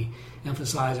and we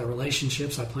emphasize our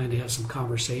relationships. I plan to have some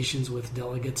conversations with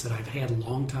delegates that I've had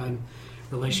long-time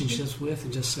relationships with,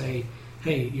 and just say,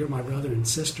 hey, you're my brother and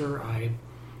sister. I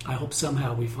hope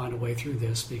somehow we find a way through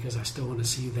this, because I still want to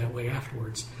see you that way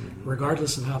afterwards,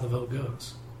 regardless of how the vote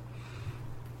goes.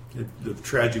 The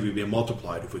tragedy would be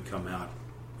multiplied if we come out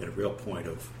at a real point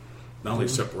of not only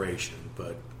separation,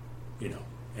 but,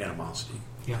 animosity.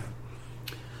 Yeah.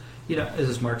 This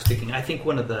is Mark speaking. I think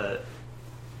one of the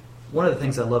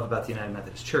things I love about the United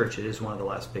Methodist Church, it is one of the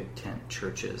last big tent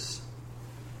churches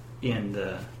in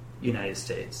the United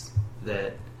States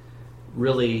that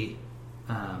really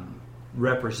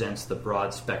represents the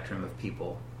broad spectrum of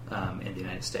people in the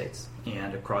United States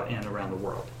and around the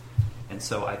world. And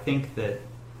so I think that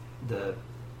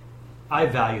I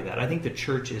value that. I think the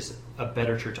church is a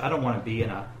better church. I don't want to be in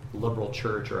a liberal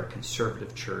church or a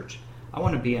conservative church. I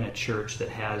want to be in a church that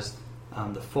has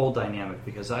the full dynamic,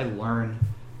 because I learn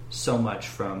so much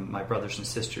from my brothers and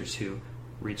sisters who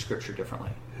read Scripture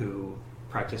differently, who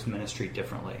practice ministry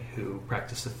differently, who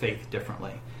practice the faith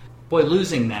differently. Boy,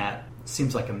 losing that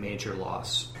seems like a major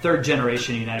loss. Third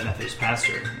generation United Methodist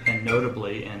pastor, and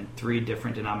notably in 3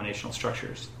 different denominational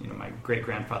structures. My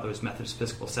great-grandfather was Methodist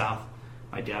Episcopal South,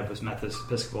 my dad was Methodist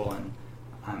Episcopal, and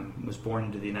I was born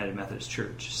into the United Methodist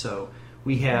Church. So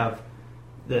we have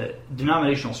the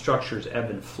denominational structures ebb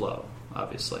and flow,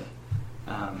 obviously.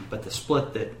 But the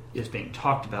split that is being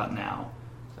talked about now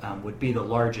would be the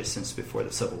largest since before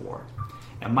the Civil War.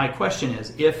 And my question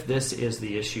is, if this is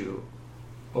the issue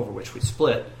over which we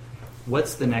split,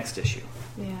 what's the next issue?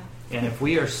 Yeah. And if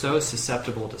we are so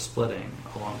susceptible to splitting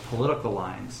along political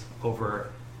lines over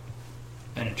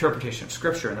an interpretation of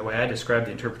Scripture, and the way I describe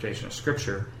the interpretation of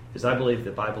Scripture is I believe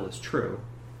the Bible is true.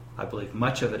 I believe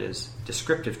much of it is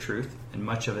descriptive truth and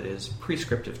much of it is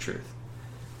prescriptive truth.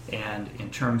 And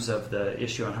in terms of the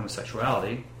issue on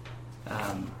homosexuality,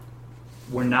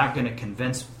 we're not going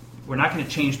to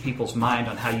change people's mind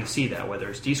on how you see that, whether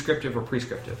it's descriptive or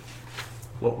prescriptive.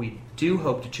 What we do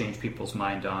hope to change people's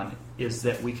mind on is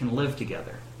that we can live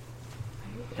together.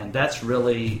 And that's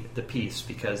really the piece,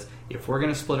 because if we're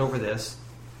going to split over this,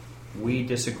 we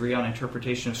disagree on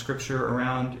interpretation of Scripture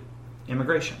around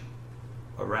immigration,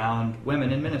 around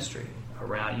women in ministry, you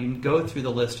can go through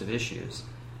the list of issues.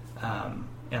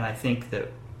 And I think that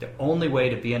the only way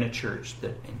to be in a church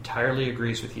that entirely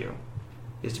agrees with you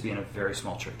is to be in a very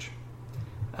small church.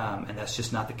 And that's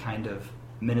just not the kind of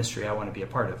ministry I want to be a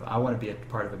part of. I want to be a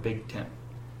part of a big tent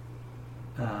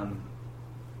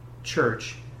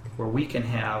church where we can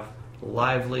have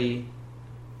lively,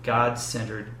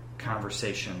 God-centered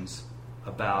conversations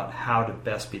about how to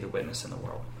best be the witness in the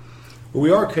world.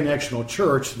 We are a connectional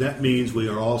church. That means we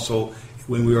are also,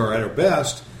 when we are at our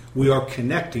best, we are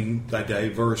connecting the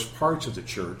diverse parts of the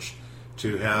church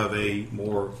to have a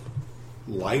more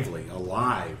lively,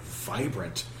 alive,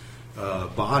 vibrant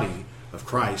body of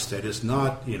Christ that is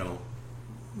not,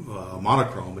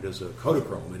 monochrome. It is a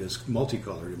Kodachrome. It is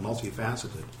multicolored,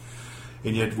 multifaceted.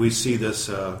 And yet we see this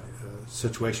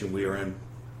situation we are in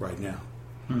right now.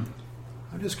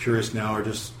 I'm just curious now, or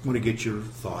just want to get your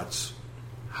thoughts.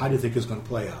 How do you think it's going to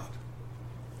play out?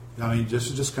 I mean, this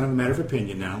is just kind of a matter of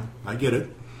opinion now. I get it.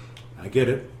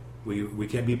 We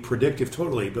can't be predictive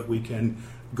totally, but we can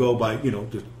go by,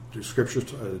 the scriptures,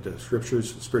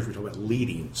 spiritually talk about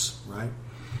leadings, right?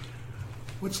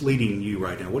 What's leading you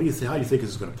right now? How do you think this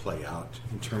is going to play out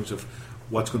in terms of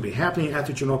what's going to be happening at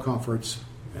the General Conference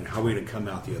and how we're going to come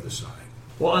out the other side?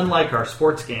 Well, unlike our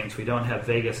sports games, we don't have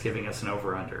Vegas giving us an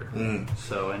over-under.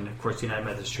 So, and of course, the United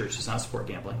Methodist Church is not sport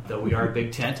gambling, though we are a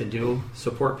big tent and do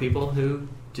support people who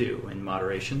do in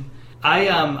moderation.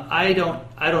 I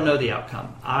don't know the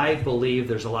outcome. I believe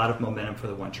there's a lot of momentum for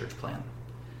the One Church plan.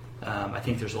 I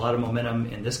think there's a lot of momentum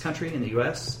in this country, in the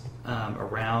U.S.,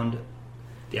 around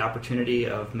the opportunity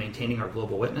of maintaining our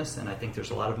global witness, and I think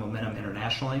there's a lot of momentum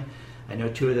internationally. I know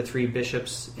 2 of the 3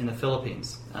 bishops in the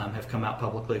Philippines have come out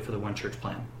publicly for the One Church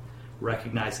plan,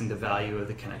 recognizing the value of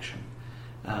the connection.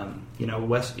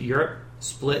 West Europe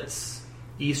splits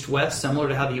east-west, similar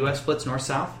to how the U.S. splits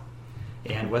north-south,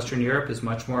 and Western Europe is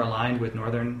much more aligned with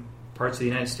northern parts of the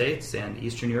United States, and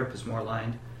Eastern Europe is more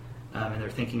aligned in their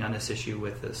thinking on this issue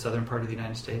with the southern part of the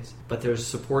United States. But there's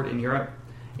support in Europe,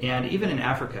 and even in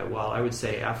Africa, while I would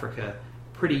say Africa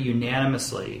pretty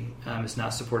unanimously is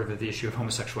not supportive of the issue of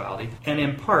homosexuality. And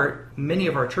in part, many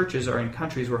of our churches are in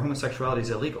countries where homosexuality is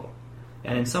illegal,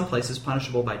 and in some places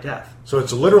punishable by death. So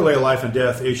it's literally a life and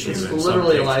death issue. It's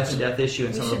literally a life and death issue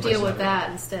in some places. We should deal with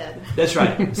that instead. That's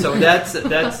right. So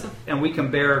that's and we can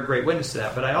bear great witness to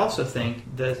that. But I also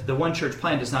think that the One Church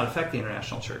plan does not affect the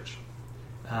international church.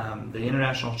 The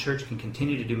international church can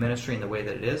continue to do ministry in the way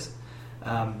that it is.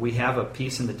 We have a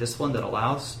piece in the discipline that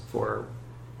allows for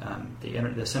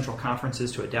the central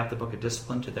conferences to adapt the Book of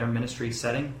Discipline to their ministry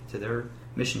setting, to their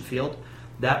mission field.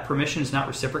 That permission is not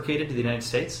reciprocated to the United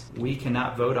States. We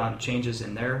cannot vote on changes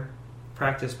in their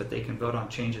practice, but they can vote on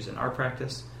changes in our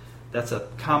practice. That's a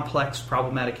complex,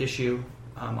 problematic issue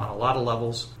on a lot of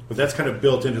levels. But that's kind of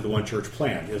built into the One Church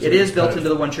plan, isn't it? It is built into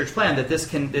the One Church plan that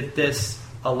this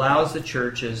allows the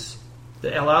church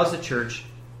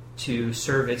to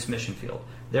serve its mission field.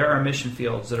 There are mission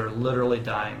fields that are literally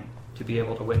dying to be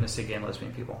able to witness to gay and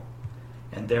lesbian people.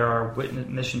 And there are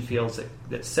mission fields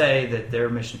that say that their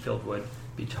mission field would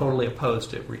be totally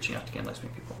opposed to reaching out to gay and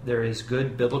lesbian people. There is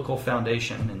good biblical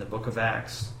foundation in the book of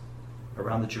Acts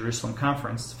around the Jerusalem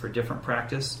conference for different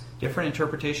practice, different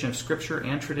interpretation of Scripture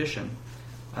and tradition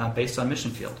based on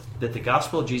mission field, that the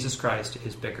gospel of Jesus Christ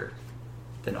is bigger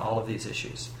than all of these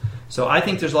issues. So I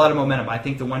think there's a lot of momentum. I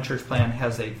think the One Church plan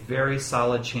has a very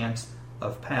solid chance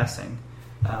of passing,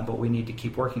 but we need to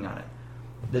keep working on it.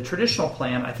 The traditional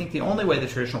plan, I think the only way the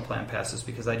traditional plan passes,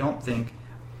 because I don't think,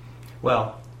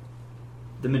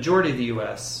 the majority of the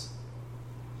U.S.,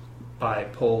 by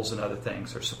polls and other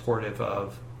things, are supportive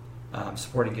of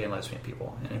supporting gay and lesbian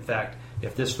people. And in fact,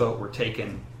 if this vote were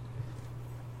taken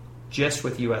just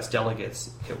with U.S.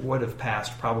 delegates, it would have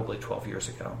passed probably 12 years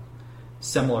ago.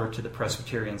 Similar to the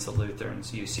Presbyterians, the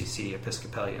Lutherans, UCC,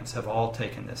 Episcopalians have all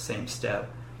taken this same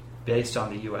step based on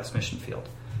the U.S. mission field.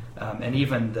 And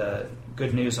even the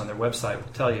Good News on their website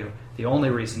will tell you the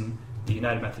only reason the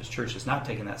United Methodist Church has not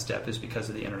taken that step is because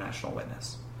of the international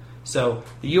witness. So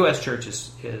the U.S. Church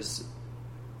has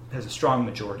a strong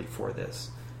majority for this.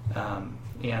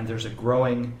 And there's a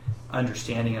growing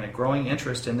understanding and a growing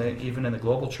interest even in the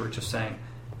global church of saying,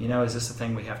 is this a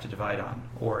thing we have to divide on?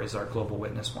 Or is our global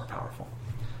witness more powerful?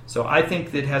 So I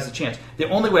think that it has a chance. The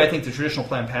only way I think the traditional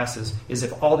plan passes is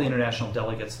if all the international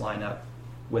delegates line up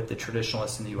with the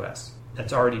traditionalists in the U.S.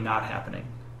 That's already not happening.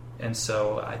 And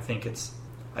so I think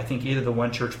either the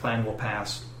One Church plan will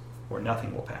pass or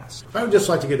nothing will pass. I would just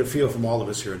like to get a feel from all of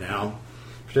us here now,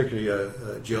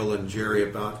 particularly Jill and Jerry,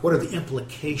 about what are the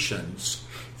implications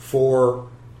for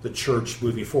the church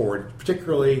moving forward,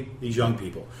 particularly these young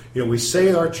people. We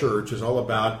say our church is all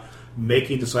about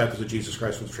making disciples of Jesus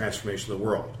Christ for the transformation of the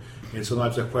world. And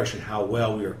sometimes I question how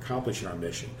well we are accomplishing our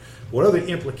mission. What are the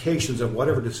implications of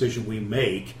whatever decision we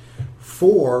make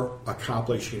for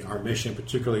accomplishing our mission,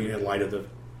 particularly in light of the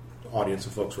audience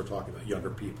of folks we're talking about, younger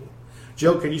people?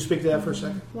 Jill, can you speak to that for a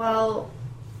second? Well,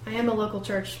 I am a local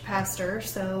church pastor,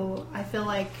 so I feel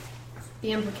like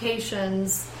the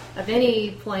implications of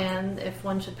any plan, if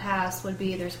one should pass, would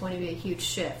be there's going to be a huge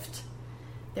shift.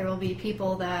 There will be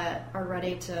people that are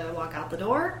ready to walk out the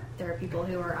door. There are people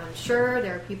who are unsure.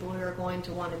 There are people who are going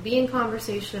to want to be in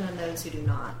conversation and those who do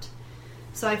not.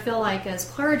 So I feel like as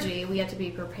clergy, we have to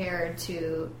be prepared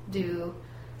to do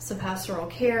some pastoral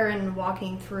care and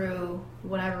walking through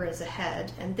whatever is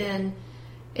ahead. And then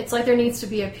it's like there needs to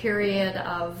be a period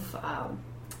of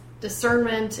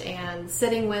discernment and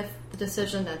sitting with the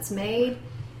decision that's made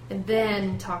and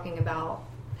then talking about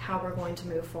how we're going to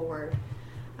move forward.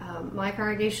 My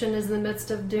congregation is in the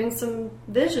midst of doing some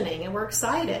visioning, and we're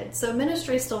excited. So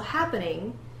ministry is still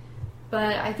happening,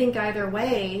 but I think either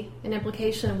way, an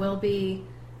implication will be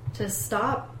to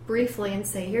stop briefly and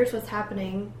say, here's what's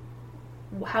happening,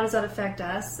 how does that affect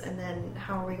us, and then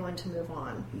how are we going to move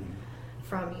on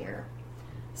from here.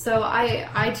 So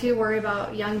I too worry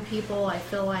about young people. I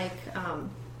feel like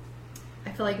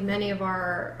many of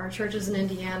our churches in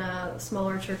Indiana,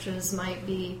 smaller churches, might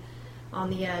be on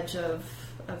the edge of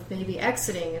maybe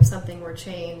exiting if something were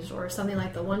changed or something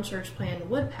like the one church plan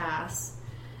would pass.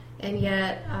 And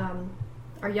yet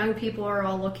our young people are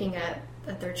all looking at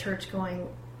their church going,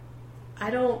 I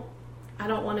don't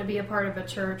want to be a part of a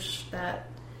church that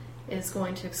is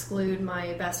going to exclude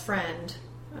my best friend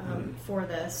for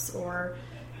this, or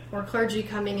clergy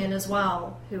coming in as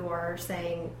well who are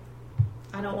saying,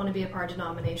 I don't want to be a part of a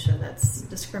denomination that's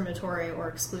discriminatory or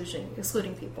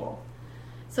excluding people.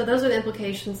 So those are the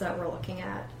implications that we're looking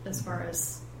at as far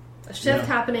as a shift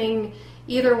happening.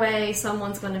 Either way,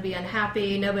 someone's going to be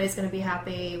unhappy, nobody's going to be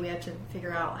happy. We have to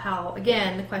figure out how,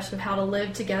 again, the question of how to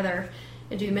live together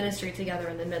and do ministry together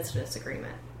in the midst of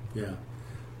disagreement. Yeah.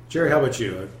 Jerry, how about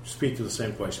you? Speak to the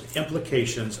same question.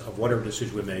 Implications of whatever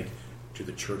decision we make to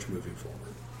the church moving forward.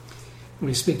 When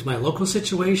you speak to my local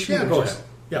situation? Yeah, go ahead.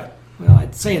 Yeah. Well,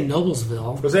 I'd say in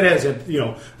Noblesville. Because that has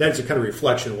that's a kind of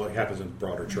reflection of what happens in the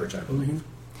broader church, I believe. Mm-hmm.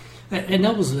 In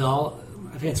Noblesville,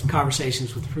 I've had some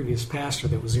conversations with the previous pastor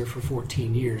that was there for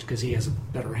 14 years because he has a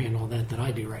better handle on that than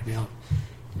I do right now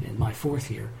in my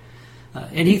fourth year.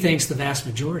 And he thinks the vast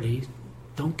majority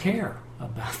don't care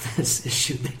about this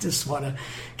issue. They just want to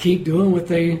keep doing what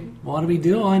they want to be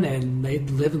doing, and they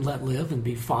live and let live and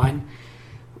be fine.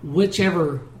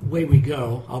 Whichever way we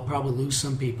go, I'll probably lose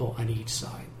some people on each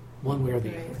side, one way or the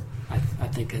other. I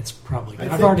think that's probably good.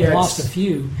 I've already lost a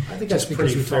few. I think that's a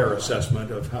pretty fair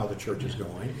assessment of how the church is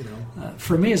going.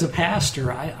 For me as a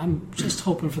pastor, I'm just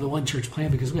hoping for the one church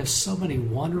plan because we have so many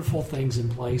wonderful things in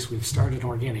place. We've started an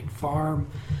organic farm.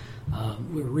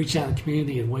 We're reaching out to the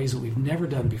community in ways that we've never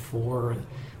done before.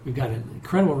 We've got an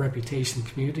incredible reputation in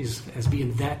the community as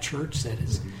being that church that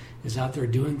is out there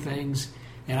doing things.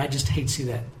 And I just hate to see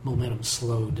that momentum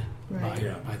slowed by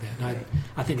that.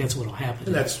 I think that's what will happen.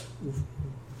 And that's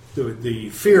the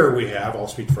fear we have, I'll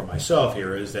speak for myself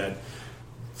here, is that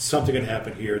something can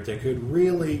happen here that could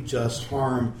really just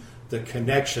harm the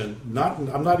connection.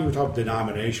 I'm not even talking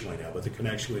denominationally now, but the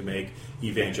connection we make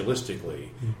evangelistically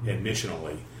and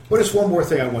missionally. But just one more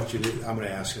thing I'm going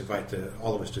to invite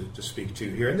all of us to speak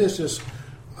to here. And this is,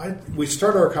 we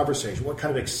started our conversation, what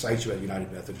kind of excites you about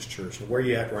United Methodist Church and where are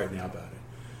you at right now about it?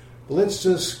 But let's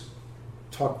just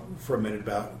talk for a minute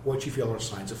about what you feel are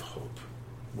signs of hope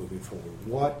moving forward.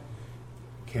 What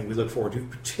can we look forward to,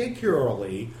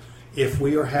 particularly if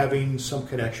we are having some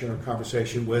connection or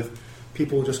conversation with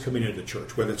people just coming into the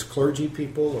church, whether it's clergy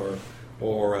people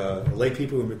or lay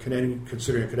people who are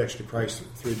considering a connection to Christ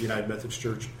through the United Methodist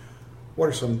Church. What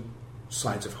are some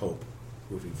signs of hope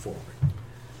moving forward?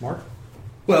 Mark?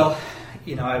 Well,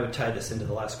 I would tie this into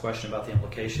the last question about the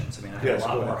implications. I have a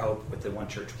lot more hope with the one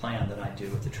church plan than I do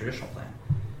with the traditional plan.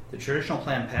 The traditional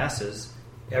plan passes.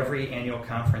 Every annual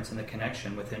conference in the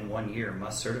connection within 1 year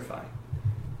must certify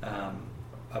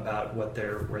about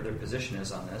where their position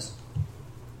is on this,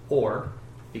 or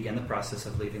begin the process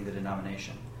of leaving the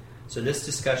denomination. So this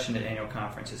discussion at annual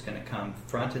conference is going to come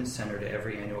front and center to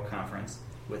every annual conference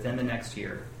within the next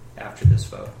year after this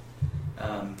vote.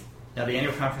 Now, the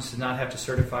annual conference does not have to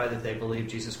certify that they believe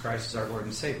Jesus Christ is our Lord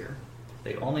and Savior.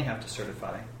 They only have to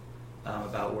certify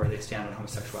about where they stand on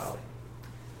homosexuality.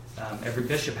 Every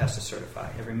bishop has to certify.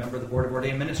 Every member of the Board of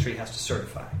Ordained Ministry has to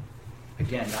certify.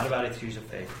 Again, not about issues of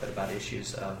faith, but about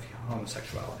issues of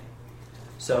homosexuality.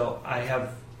 So I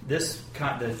have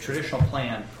the traditional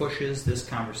plan pushes this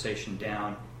conversation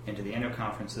down into the annual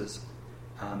conferences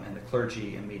and the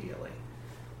clergy immediately.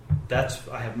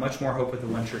 I have much more hope with the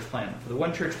one church plan. For the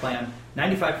one church plan,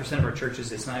 95% of our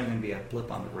churches, it's not even going to be a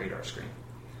blip on the radar screen.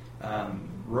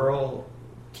 Rural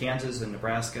Kansas and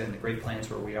Nebraska and the Great Plains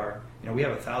where we are, we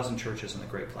have 1,000 churches in the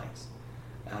Great Plains.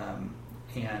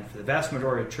 And for the vast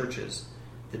majority of churches,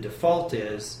 the default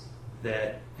is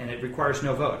that, and it requires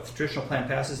no vote. If the traditional plan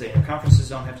passes, the conferences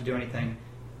don't have to do anything,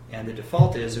 and the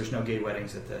default is there's no gay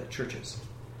weddings at the churches.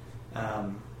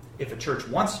 If a church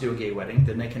wants to do a gay wedding,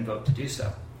 then they can vote to do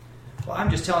so. Well,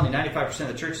 I'm just telling you, 95% of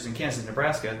the churches in Kansas and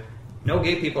Nebraska, no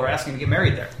gay people are asking to get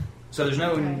married there. So there's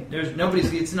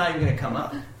nobody's, it's not even going to come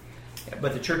up.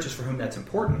 But the churches for whom that's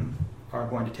important are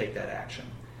going to take that action.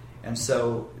 And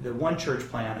so the one church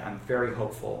plan, I'm very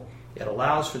hopeful. It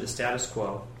allows for the status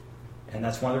quo, and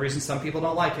that's one of the reasons some people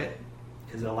don't like it,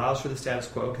 is it allows for the status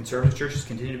quo. Conservative churches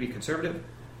continue to be conservative.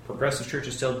 Progressive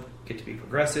churches still get to be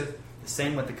progressive. The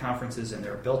same with the conferences, and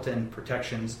there are built-in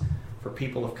protections for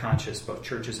people of conscience, both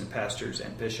churches and pastors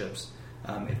and bishops,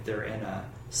 if they're in a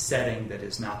setting that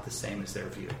is not the same as their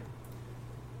view.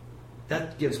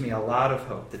 That gives me a lot of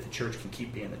hope that the church can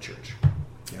keep being the church.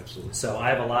 Absolutely. So I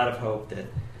have a lot of hope that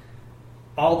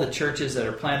all the churches that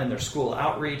are planning their school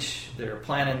outreach, that are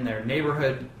planning their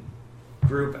neighborhood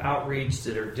group outreach,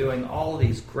 that are doing all of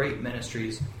these great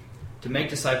ministries to make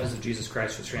disciples of Jesus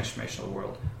Christ for the transformation of the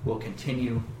world, will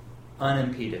continue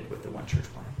unimpeded with the one church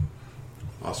plan.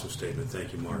 Awesome statement.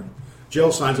 Thank you, Mark.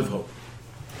 Jill, signs of hope.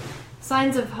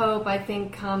 Signs of hope, I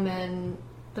think, come in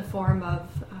the form of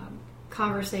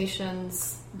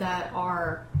conversations that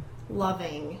are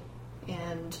loving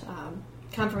and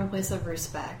come from a place of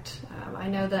respect. I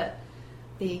know that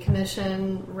the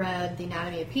commission read the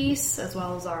Anatomy of Peace as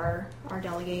well as our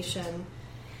delegation,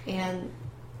 and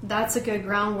that's a good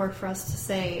groundwork for us to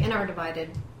say in our divided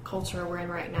culture we're in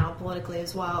right now, politically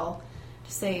as well,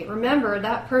 to say, remember,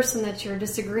 that person that you're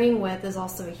disagreeing with is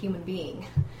also a human being.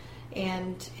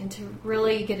 And to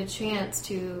really get a chance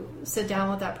to sit down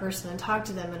with that person and talk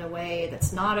to them in a way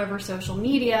that's not over social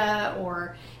media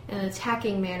or in an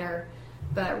attacking manner,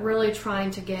 but really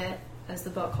trying to get, as the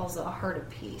book calls it, a heart of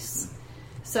peace.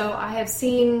 So I have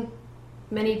seen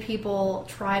many people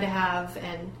try to have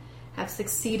and have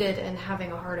succeeded in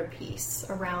having a heart of peace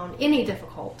around any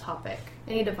difficult topic,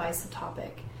 any divisive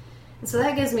topic. And so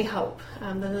that gives me hope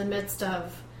that in the midst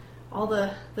of all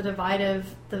the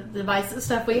divisive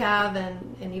stuff we have,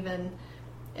 and even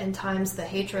in times the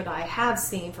hatred I have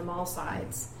seen from all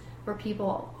sides, where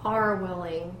people are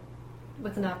willing,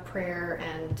 with enough prayer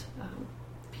and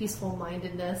peaceful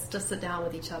mindedness, to sit down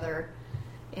with each other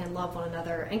and love one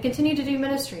another and continue to do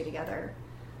ministry together.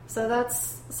 So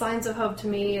that's signs of hope to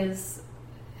me, is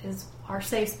our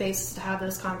safe spaces to have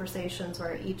those conversations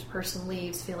where each person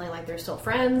leaves feeling like they're still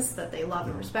friends, that they love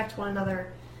and respect one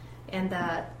another, and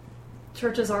that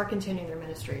churches are continuing their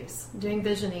ministries, doing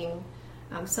visioning,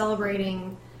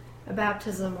 celebrating a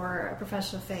baptism or a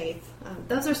profession of faith.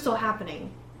 Those are still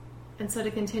happening. And so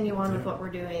to continue on with what we're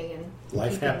doing. And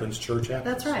life happens, church happens.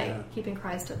 That's right, keeping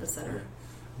Christ at the center. Yeah.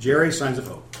 Jerry, signs of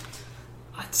hope.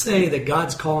 I'd say that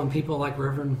God's calling people like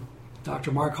Reverend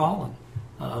Dr. Mark Holland.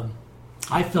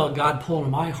 I felt God pull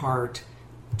in my heart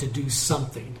to do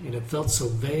something, and it felt so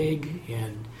vague,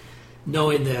 and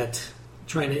knowing that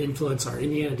trying to influence our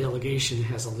Indiana delegation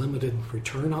has a limited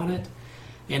return on it,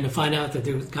 and to find out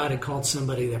that God had called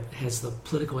somebody that has the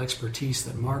political expertise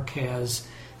that Mark has,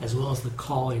 as well as the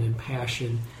calling and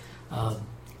passion,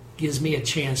 gives me a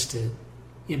chance to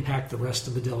impact the rest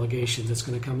of the delegation that's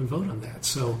going to come and vote on that.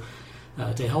 So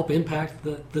to help impact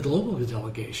the global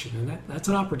delegation, and that's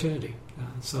an opportunity.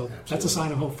 So Absolutely. That's a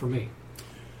sign of hope for me.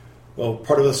 Well,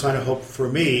 part of the sign of hope for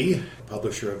me,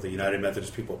 publisher of the United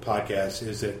Methodist People Podcast,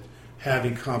 is that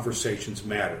having conversations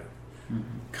matter. Mm-hmm.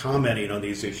 Commenting on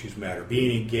these issues matter.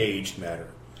 Being engaged matter.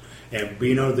 And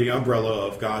being under the umbrella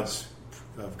of God's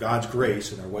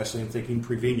grace and our Wesleyan thinking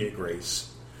prevenient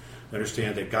grace.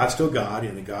 Understand that God's still God,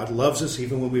 and that God loves us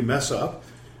even when we mess up.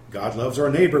 God loves our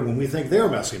neighbor when we think they're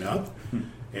messing up. Mm-hmm.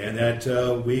 And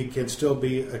that we can still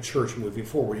be a church moving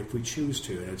forward if we choose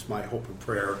to. And it's my hope and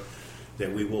prayer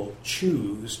that we will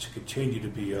choose to continue to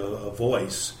be a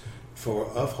voice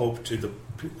of hope to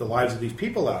the lives of these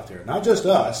people out there. Not just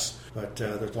us, but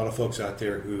there's a lot of folks out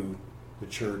there who the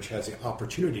church has the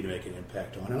opportunity to make an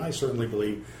impact on. And I certainly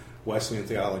believe Wesleyan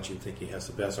theology and thinking has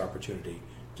the best opportunity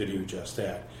to do just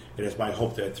that. It is my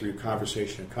hope that through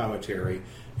conversation and commentary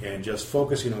and just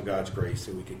focusing on God's grace,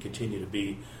 that we can continue to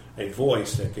be a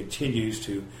voice that continues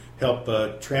to help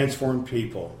transform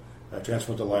people,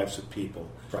 transform the lives of people.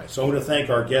 Right. So I want to thank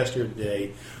our guest here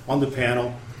today on the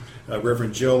panel,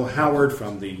 Reverend Jill Howard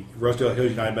from the Rosedale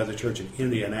Hills United Methodist Church in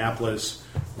Indianapolis,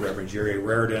 Reverend Jerry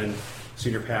Rairdon,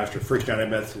 Senior Pastor of First United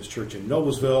Methodist Church in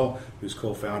Noblesville, who's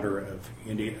co-founder of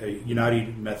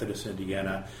United Methodist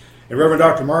Indiana, and Reverend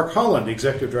Dr. Mark Holland,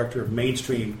 Executive Director of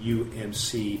Mainstream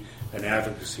UMC, an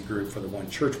advocacy group for the One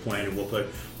Church Plan. And we'll put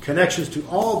connections to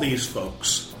all these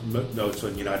folks' notes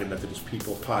on United Methodist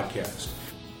People Podcast.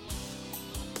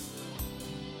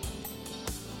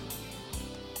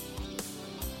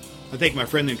 I think my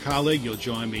friend and colleague, you'll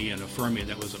join me in affirming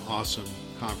that was an awesome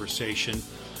conversation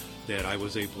that I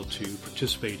was able to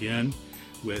participate in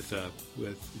with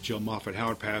Joe Moffat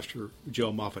Howard, Pastor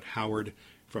Joe Moffat Howard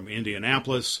from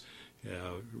Indianapolis,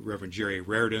 Reverend Jerry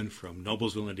Rairdon from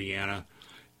Noblesville, Indiana,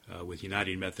 with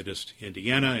Uniting Methodist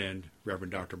Indiana, and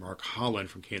Reverend Dr. Mark Holland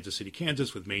from Kansas City,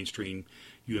 Kansas, with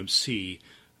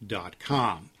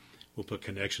mainstreamumc.com. We'll put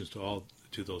connections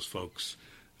to those folks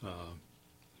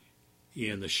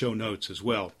in the show notes as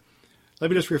well. Let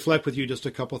me just reflect with you just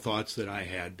a couple thoughts that I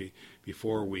had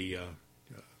before we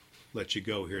let you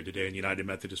go here today in the United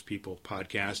Methodist People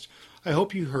Podcast. I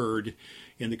hope you heard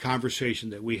in the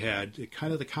conversation that we had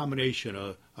kind of the combination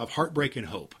of heartbreak and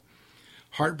hope.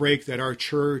 Heartbreak that our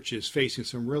church is facing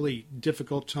some really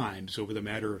difficult times over the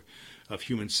matter of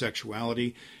human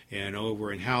sexuality and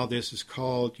how this has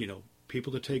called,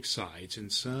 people to take sides,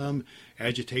 and some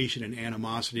agitation and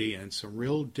animosity and some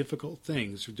real difficult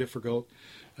things, difficult,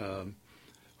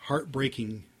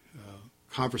 heartbreaking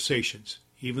conversations,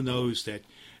 even those that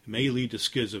may lead to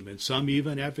schism, and some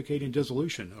even advocating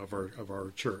dissolution of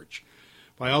our church.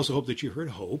 But I also hope that you heard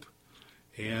hope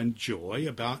and joy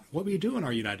about what we do in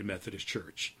our United Methodist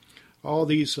Church. All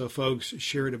these folks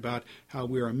shared about how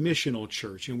we're a missional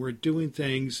church and we're doing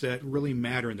things that really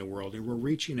matter in the world, and we're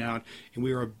reaching out, and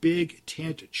we are a big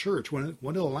tent church, one of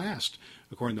the last,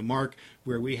 according to Mark,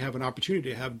 where we have an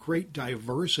opportunity to have great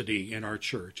diversity in our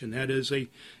church, and that is a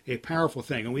powerful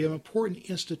thing. And we have important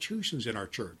institutions in our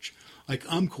church, like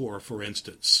UMCOR, for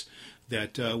instance,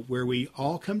 that where we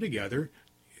all come together,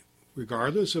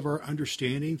 regardless of our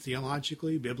understanding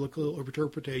theologically, biblical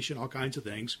interpretation, all kinds of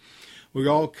things. We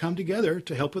all come together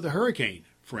to help with a hurricane,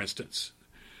 for instance.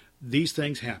 These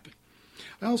things happen.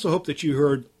 I also hope that you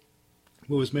heard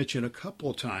what was mentioned a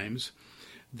couple of times,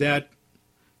 that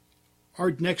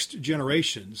our next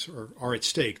generations are at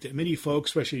stake, that many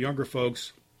folks, especially younger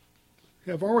folks,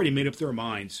 have already made up their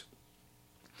minds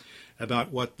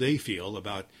about what they feel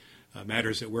about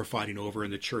matters that we're fighting over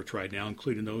in the church right now,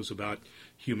 including those about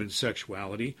human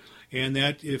sexuality, and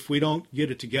that if we don't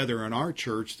get it together in our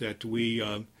church, that we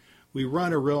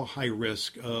run a real high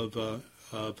risk of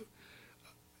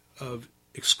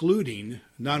excluding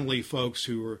not only folks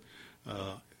who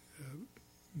are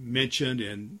mentioned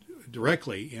and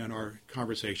directly in our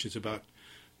conversations about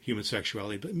human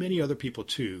sexuality, but many other people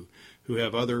too, who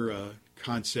have other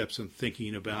concepts and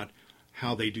thinking about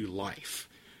how they do life.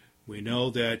 We know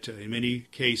that in many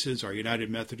cases our United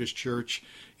Methodist Church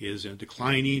is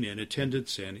declining in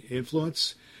attendance and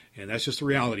influence, and that's just the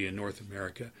reality in North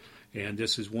America. And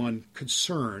this is one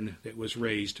concern that was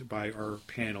raised by our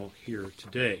panel here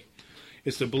today.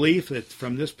 It's the belief that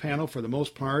from this panel, for the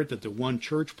most part, that the One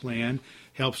Church Plan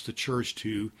helps the church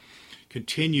to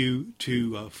continue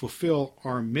to fulfill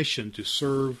our mission to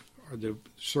serve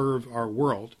our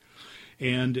world,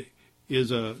 and is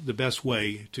the best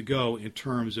way to go in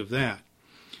terms of that,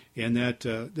 and that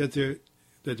the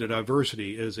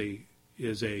diversity is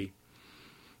a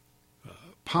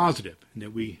positive, and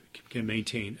that we can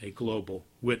maintain a global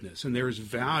witness, and there is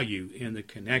value in the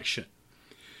connection.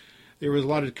 There was a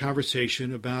lot of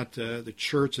conversation about the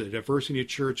church, the diversity of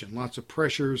church, and lots of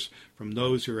pressures from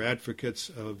those who are advocates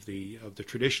of the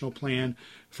traditional plan,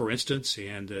 for instance,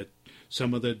 and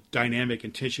some of the dynamic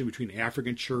and tension between the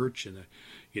African church and the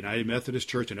United Methodist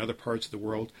Church and other parts of the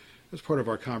world. That's part of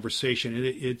our conversation, and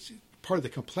it's part of the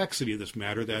complexity of this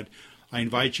matter that I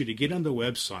invite you to get on the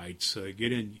websites,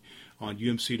 get in on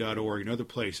UMC.org and other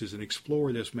places, and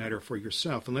explore this matter for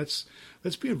yourself. And let's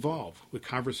be involved with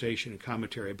conversation and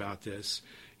commentary about this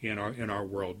in our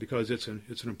world, because it's an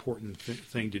important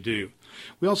thing to do.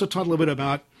 We also talked a little bit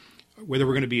about whether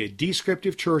we're going to be a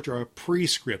descriptive church or a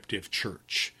prescriptive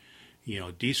church.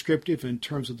 Descriptive in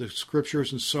terms of the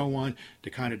scriptures and so on, to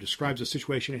kind of describes the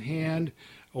situation at hand,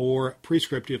 or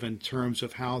prescriptive in terms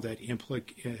of how that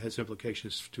has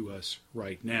implications to us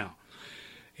right now.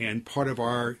 And part of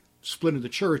our split of the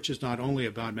church is not only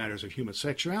about matters of human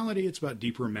sexuality, it's about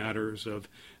deeper matters of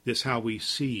this, how we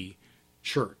see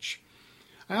church.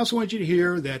 I also want you to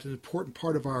hear that an important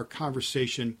part of our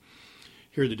conversation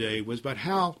here today was about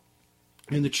how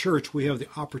in the church we have the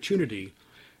opportunity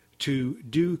to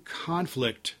do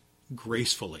conflict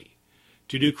gracefully,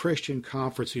 to do Christian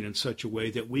conferencing in such a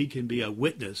way that we can be a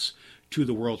witness to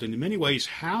the world. And in many ways,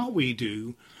 how we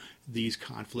do these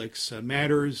conflicts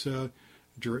matters,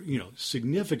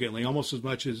 significantly, almost as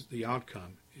much as the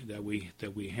outcome that we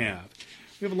have.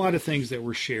 We have a lot of things that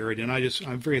were shared, and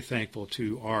I'm very thankful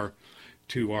to our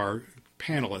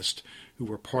panelists who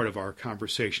were part of our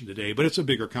conversation today. But it's a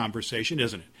bigger conversation,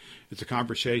 isn't it? It's a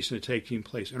conversation that's taking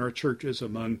place in our churches,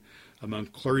 among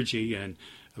clergy, and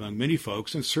among many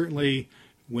folks. And certainly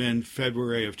when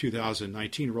February of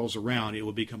 2019 rolls around, it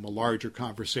will become a larger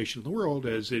conversation in the world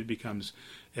as it becomes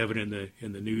evident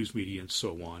in the news media and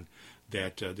so on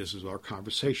that this is our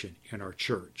conversation in our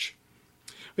church.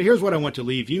 But here's what I want to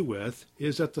leave you with,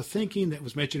 is that the thinking that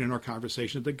was mentioned in our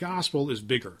conversation, that the gospel is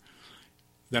bigger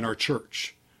than our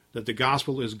church, that the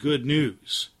gospel is good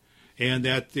news, and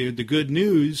that the good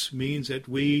news means that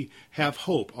we have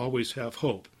hope, always have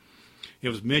hope. It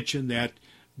was mentioned that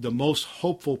the most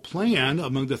hopeful plan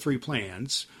among the three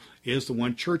plans is the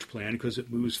one church plan, because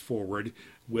it moves forward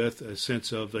with a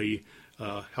sense of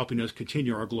helping us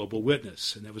continue our global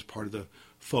witness, and that was part of the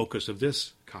focus of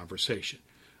this conversation.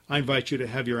 I invite you to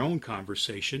have your own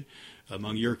conversation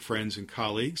among your friends and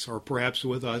colleagues, or perhaps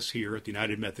with us here at the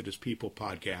United Methodist People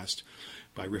Podcast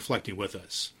by reflecting with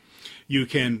us. You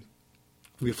can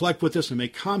reflect with us and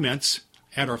make comments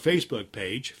at our Facebook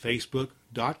page,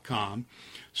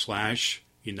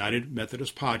 facebook.com/United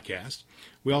Methodist Podcast.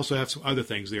 We also have some other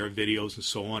things there, videos and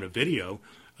so on. A video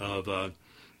of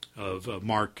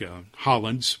Mark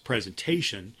Holland's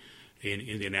presentation in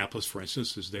Indianapolis, for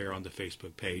instance, is there on the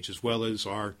Facebook page, as well as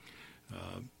our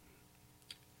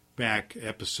back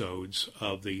episodes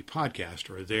of the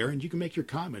podcast are there, and you can make your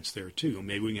comments there too.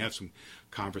 Maybe we can have some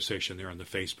conversation there on the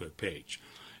Facebook page.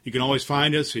 You can always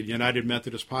find us at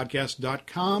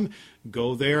UnitedMethodistPodcast.com.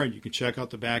 Go there and you can check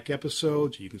out the back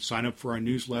episodes. You can sign up for our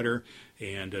newsletter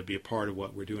and be a part of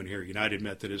what we're doing here at United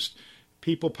Methodist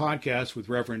People Podcast with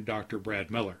Reverend Dr. Brad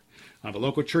Miller. I'm a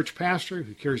local church pastor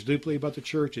who cares deeply about the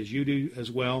church, as you do as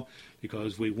well,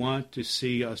 because we want to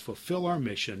see us fulfill our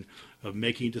mission of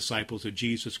making disciples of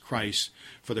Jesus Christ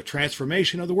for the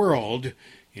transformation of the world,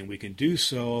 and we can do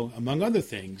so, among other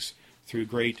things, through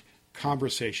great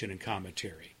conversation and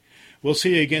commentary. We'll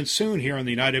see you again soon here on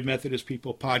the United Methodist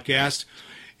People Podcast.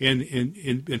 And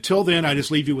until then, I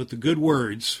just leave you with the good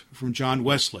words from John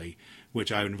Wesley,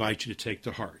 which I invite you to take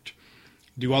to heart.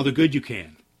 Do all the good you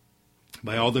can,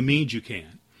 by all the means you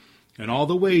can, in all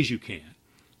the ways you can,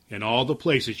 in all the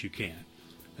places you can,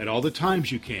 at all the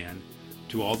times you can,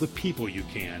 to all the people you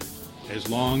can, as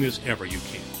long as ever you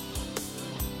can.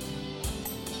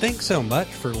 Thanks so much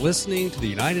for listening to the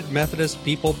United Methodist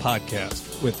People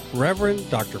Podcast with Reverend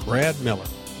Dr. Brad Miller.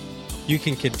 You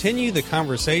can continue the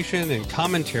conversation and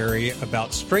commentary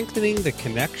about strengthening the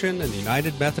connection in the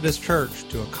United Methodist Church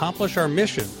to accomplish our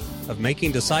mission of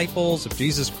making disciples of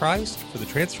Jesus Christ for the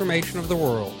transformation of the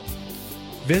world.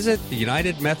 Visit the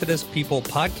United Methodist People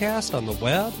Podcast on the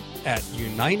web at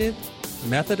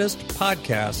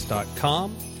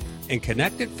UnitedMethodistPodcast.com and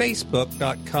connect at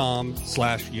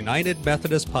Facebook.com/United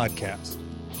Methodist Podcast.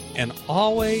 And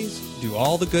always do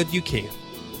all the good you can.